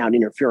dumping out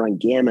interferon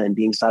gamma and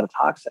being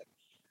cytotoxic.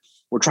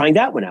 We're trying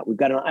that one out. We've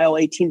got an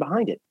IL-18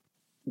 behind it.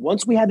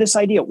 Once we had this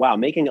idea, wow,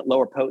 making it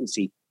lower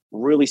potency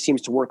really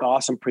seems to work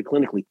awesome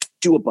preclinically.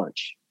 Do a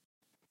bunch,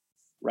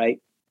 right?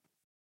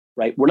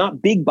 We're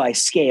not big by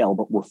scale,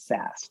 but we're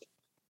fast.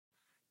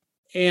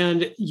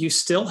 And you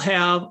still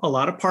have a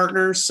lot of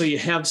partners, so you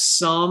have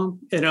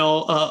some,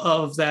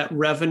 of that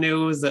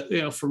revenue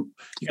that from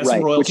you got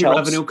some royalty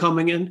revenue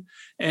coming in,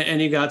 and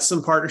you got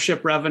some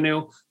partnership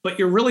revenue. But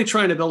you're really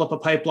trying to build up a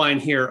pipeline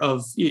here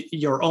of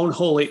your own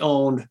wholly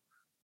owned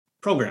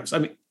programs. I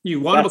mean, you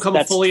want to become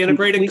a fully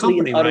integrated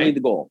company, right? The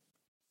goal.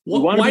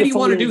 Why do you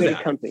want to do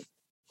that? Company.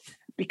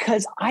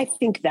 Because I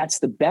think that's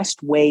the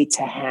best way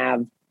to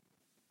have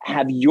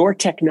your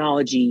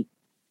technology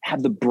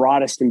have the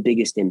broadest and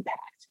biggest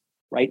impact,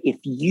 right? If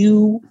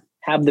you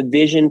have the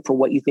vision for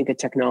what you think a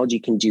technology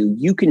can do,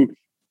 you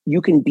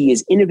can be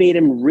as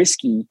innovative and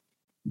risky.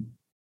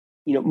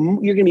 You're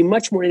going to be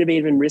much more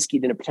innovative and risky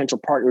than a potential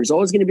partner who's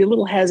always going to be a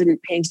little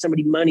hesitant paying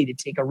somebody money to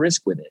take a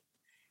risk with it.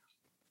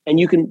 And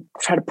you can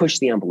try to push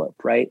the envelope,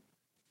 right?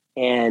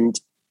 And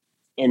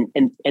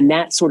and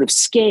that sort of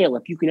scale,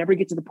 if you can ever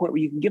get to the point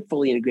where you can get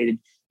fully integrated,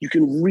 you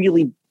can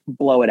really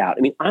blow it out.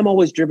 I mean, I'm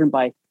always driven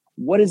by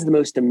what is the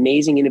most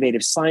amazing,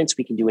 innovative science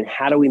we can do, and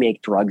how do we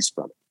make drugs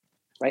from it,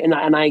 right?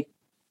 And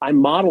I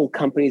model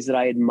companies that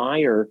I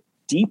admire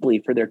deeply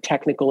for their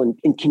technical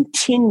and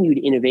continued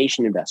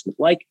innovation investment,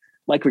 like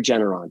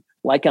Regeneron,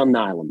 like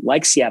Alnylam,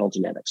 like Seattle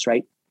Genetics,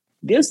 right?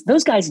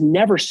 Those guys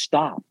never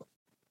stop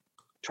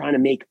trying to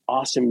make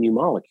awesome new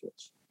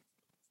molecules.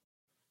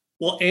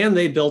 Well, and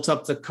they built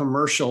up the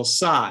commercial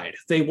side.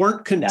 They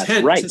weren't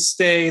content to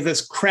stay this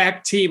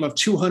crack team of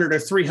 200 or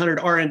 300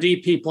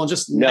 R&D people and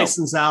just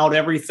license out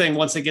everything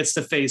once it gets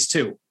to phase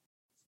 2.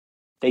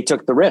 They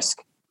took the risk.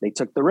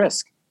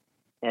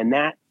 And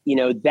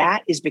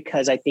that is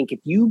because I think if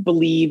you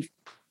believe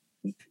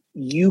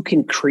you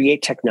can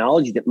create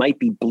technology that might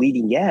be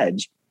bleeding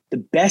edge, the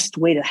best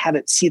way to have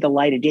it see the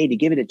light of day, to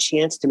give it a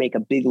chance to make a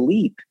big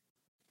leap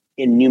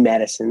in new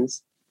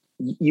medicines,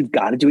 you've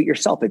got to do it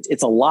yourself.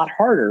 It's a lot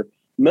harder.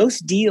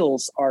 Most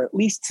deals are, at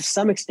least to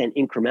some extent,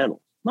 incremental.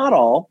 Not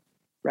all,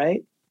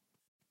 right?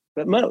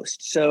 But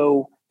most.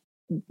 So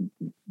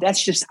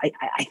that's just,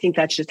 I think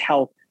that's just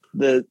how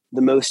the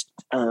most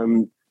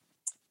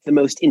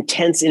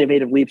intense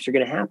innovative leaps are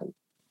going to happen.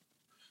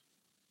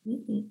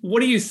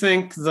 What do you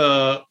think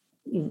the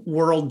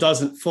world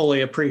doesn't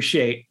fully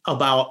appreciate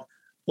about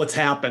what's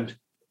happened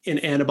in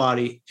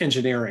antibody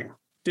engineering?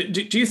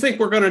 Do you think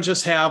we're going to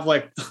just have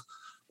like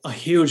a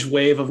huge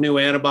wave of new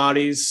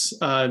antibodies,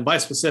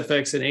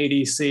 bispecifics and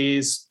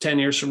ADCs 10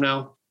 years from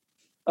now?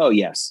 Oh,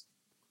 yes.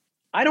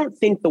 I don't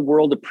think the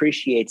world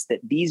appreciates that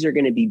these are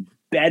going to be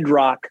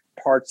bedrock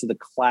parts of the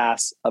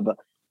class of a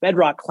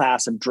bedrock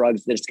class of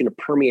drugs that it's going to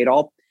permeate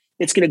all.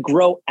 It's going to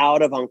grow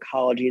out of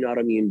oncology and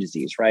autoimmune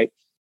disease, right?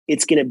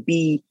 It's going to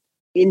be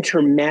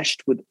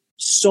intermeshed with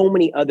so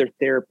many other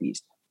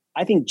therapies.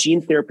 I think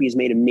gene therapy has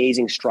made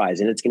amazing strides,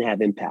 and it's going to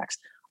have impacts.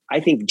 I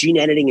think gene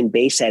editing and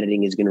base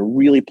editing is going to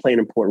really play an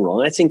important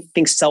role. And I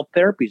think cell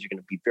therapies are going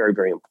to be very,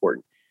 very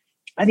important.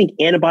 I think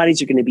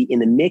antibodies are going to be in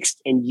the mix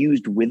and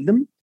used with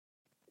them,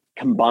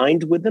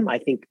 combined with them. I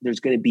think there's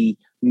going to be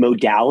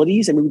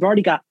modalities. I mean, we've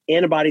already got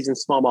antibodies and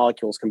small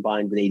molecules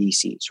combined with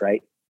ADCs,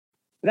 right?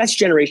 But that's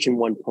generation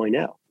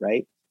 1.0,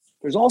 right?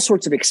 There's all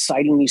sorts of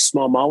exciting new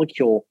small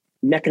molecule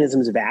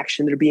mechanisms of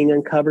action that are being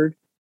uncovered,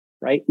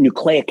 right?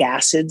 Nucleic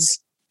acids.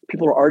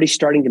 People are already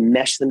starting to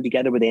mesh them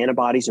together with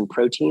antibodies and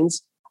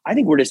proteins. I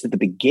think we're just at the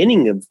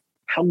beginning of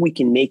how we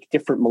can make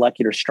different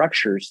molecular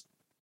structures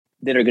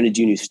that are going to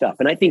do new stuff.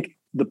 And I think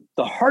the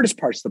hardest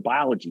part is the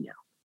biology now.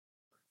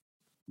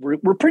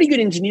 We're pretty good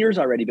engineers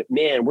already, but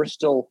man, we're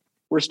still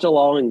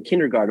all in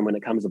kindergarten when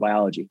it comes to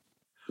biology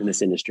in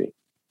this industry.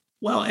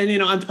 Well,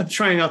 and I'm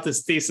trying out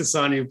this thesis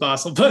on you,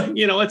 Bassil, but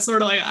it's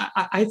sort of like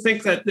I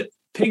think that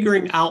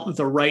figuring out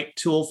the right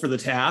tool for the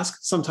task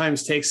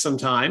sometimes takes some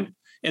time,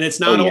 and it's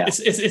not.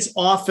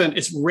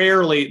 It's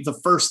rarely the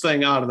first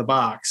thing out of the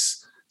box.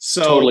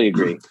 So totally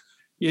agree.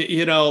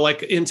 Like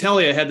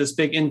Intellia had this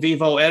big in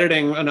vivo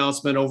editing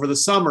announcement over the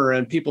summer,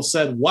 and people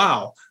said,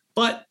 "Wow!"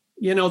 But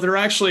there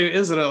actually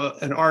isn't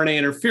an RNA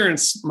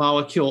interference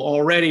molecule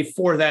already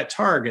for that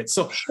target.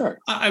 So, sure.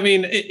 I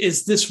mean,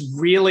 is this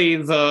really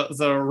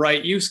the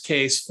right use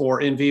case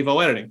for in vivo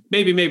editing?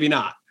 Maybe, maybe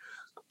not.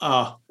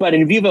 But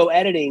in vivo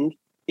editing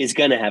is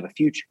going to have a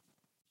future.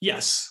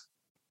 Yes.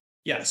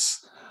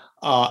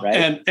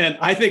 Right? And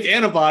I think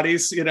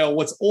antibodies,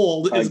 what's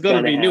old is going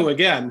to be new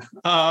again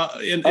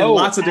in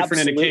lots of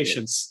different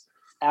indications.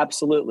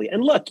 Absolutely.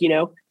 And look,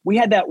 we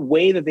had that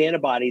wave of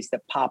antibodies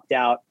that popped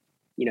out,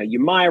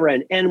 Humira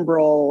and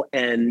Enbrel,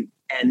 and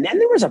then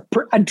there was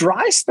a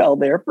dry spell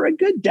there for a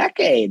good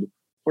decade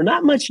where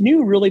not much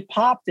new really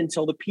popped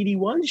until the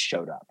PD-1s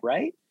showed up,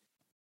 right?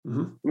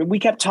 Mm-hmm. I mean, we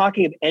kept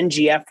talking of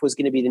NGF was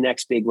going to be the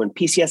next big one.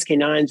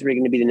 PCSK9s were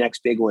going to be the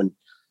next big one.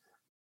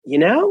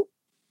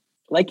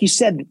 Like you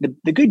said,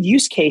 the good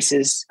use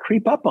cases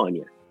creep up on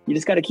you. You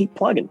just got to keep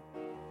plugging.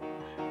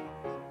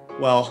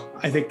 Well,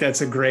 I think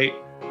that's a great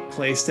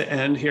place to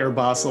end here,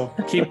 Bassil.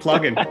 Keep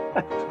plugging.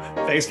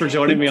 Thanks for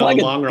joining me on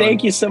The Long Run.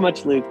 Thank you so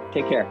much, Luke.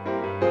 Take care.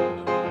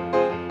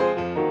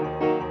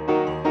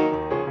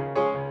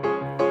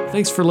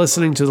 Thanks for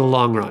listening to The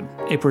Long Run,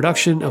 a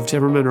production of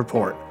Timmerman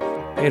Report.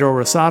 Pedro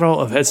Rosado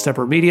of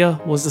Headstepper Media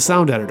was the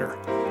sound editor.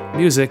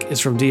 Music is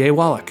from D.A.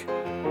 Wallach.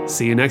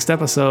 See you next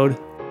episode.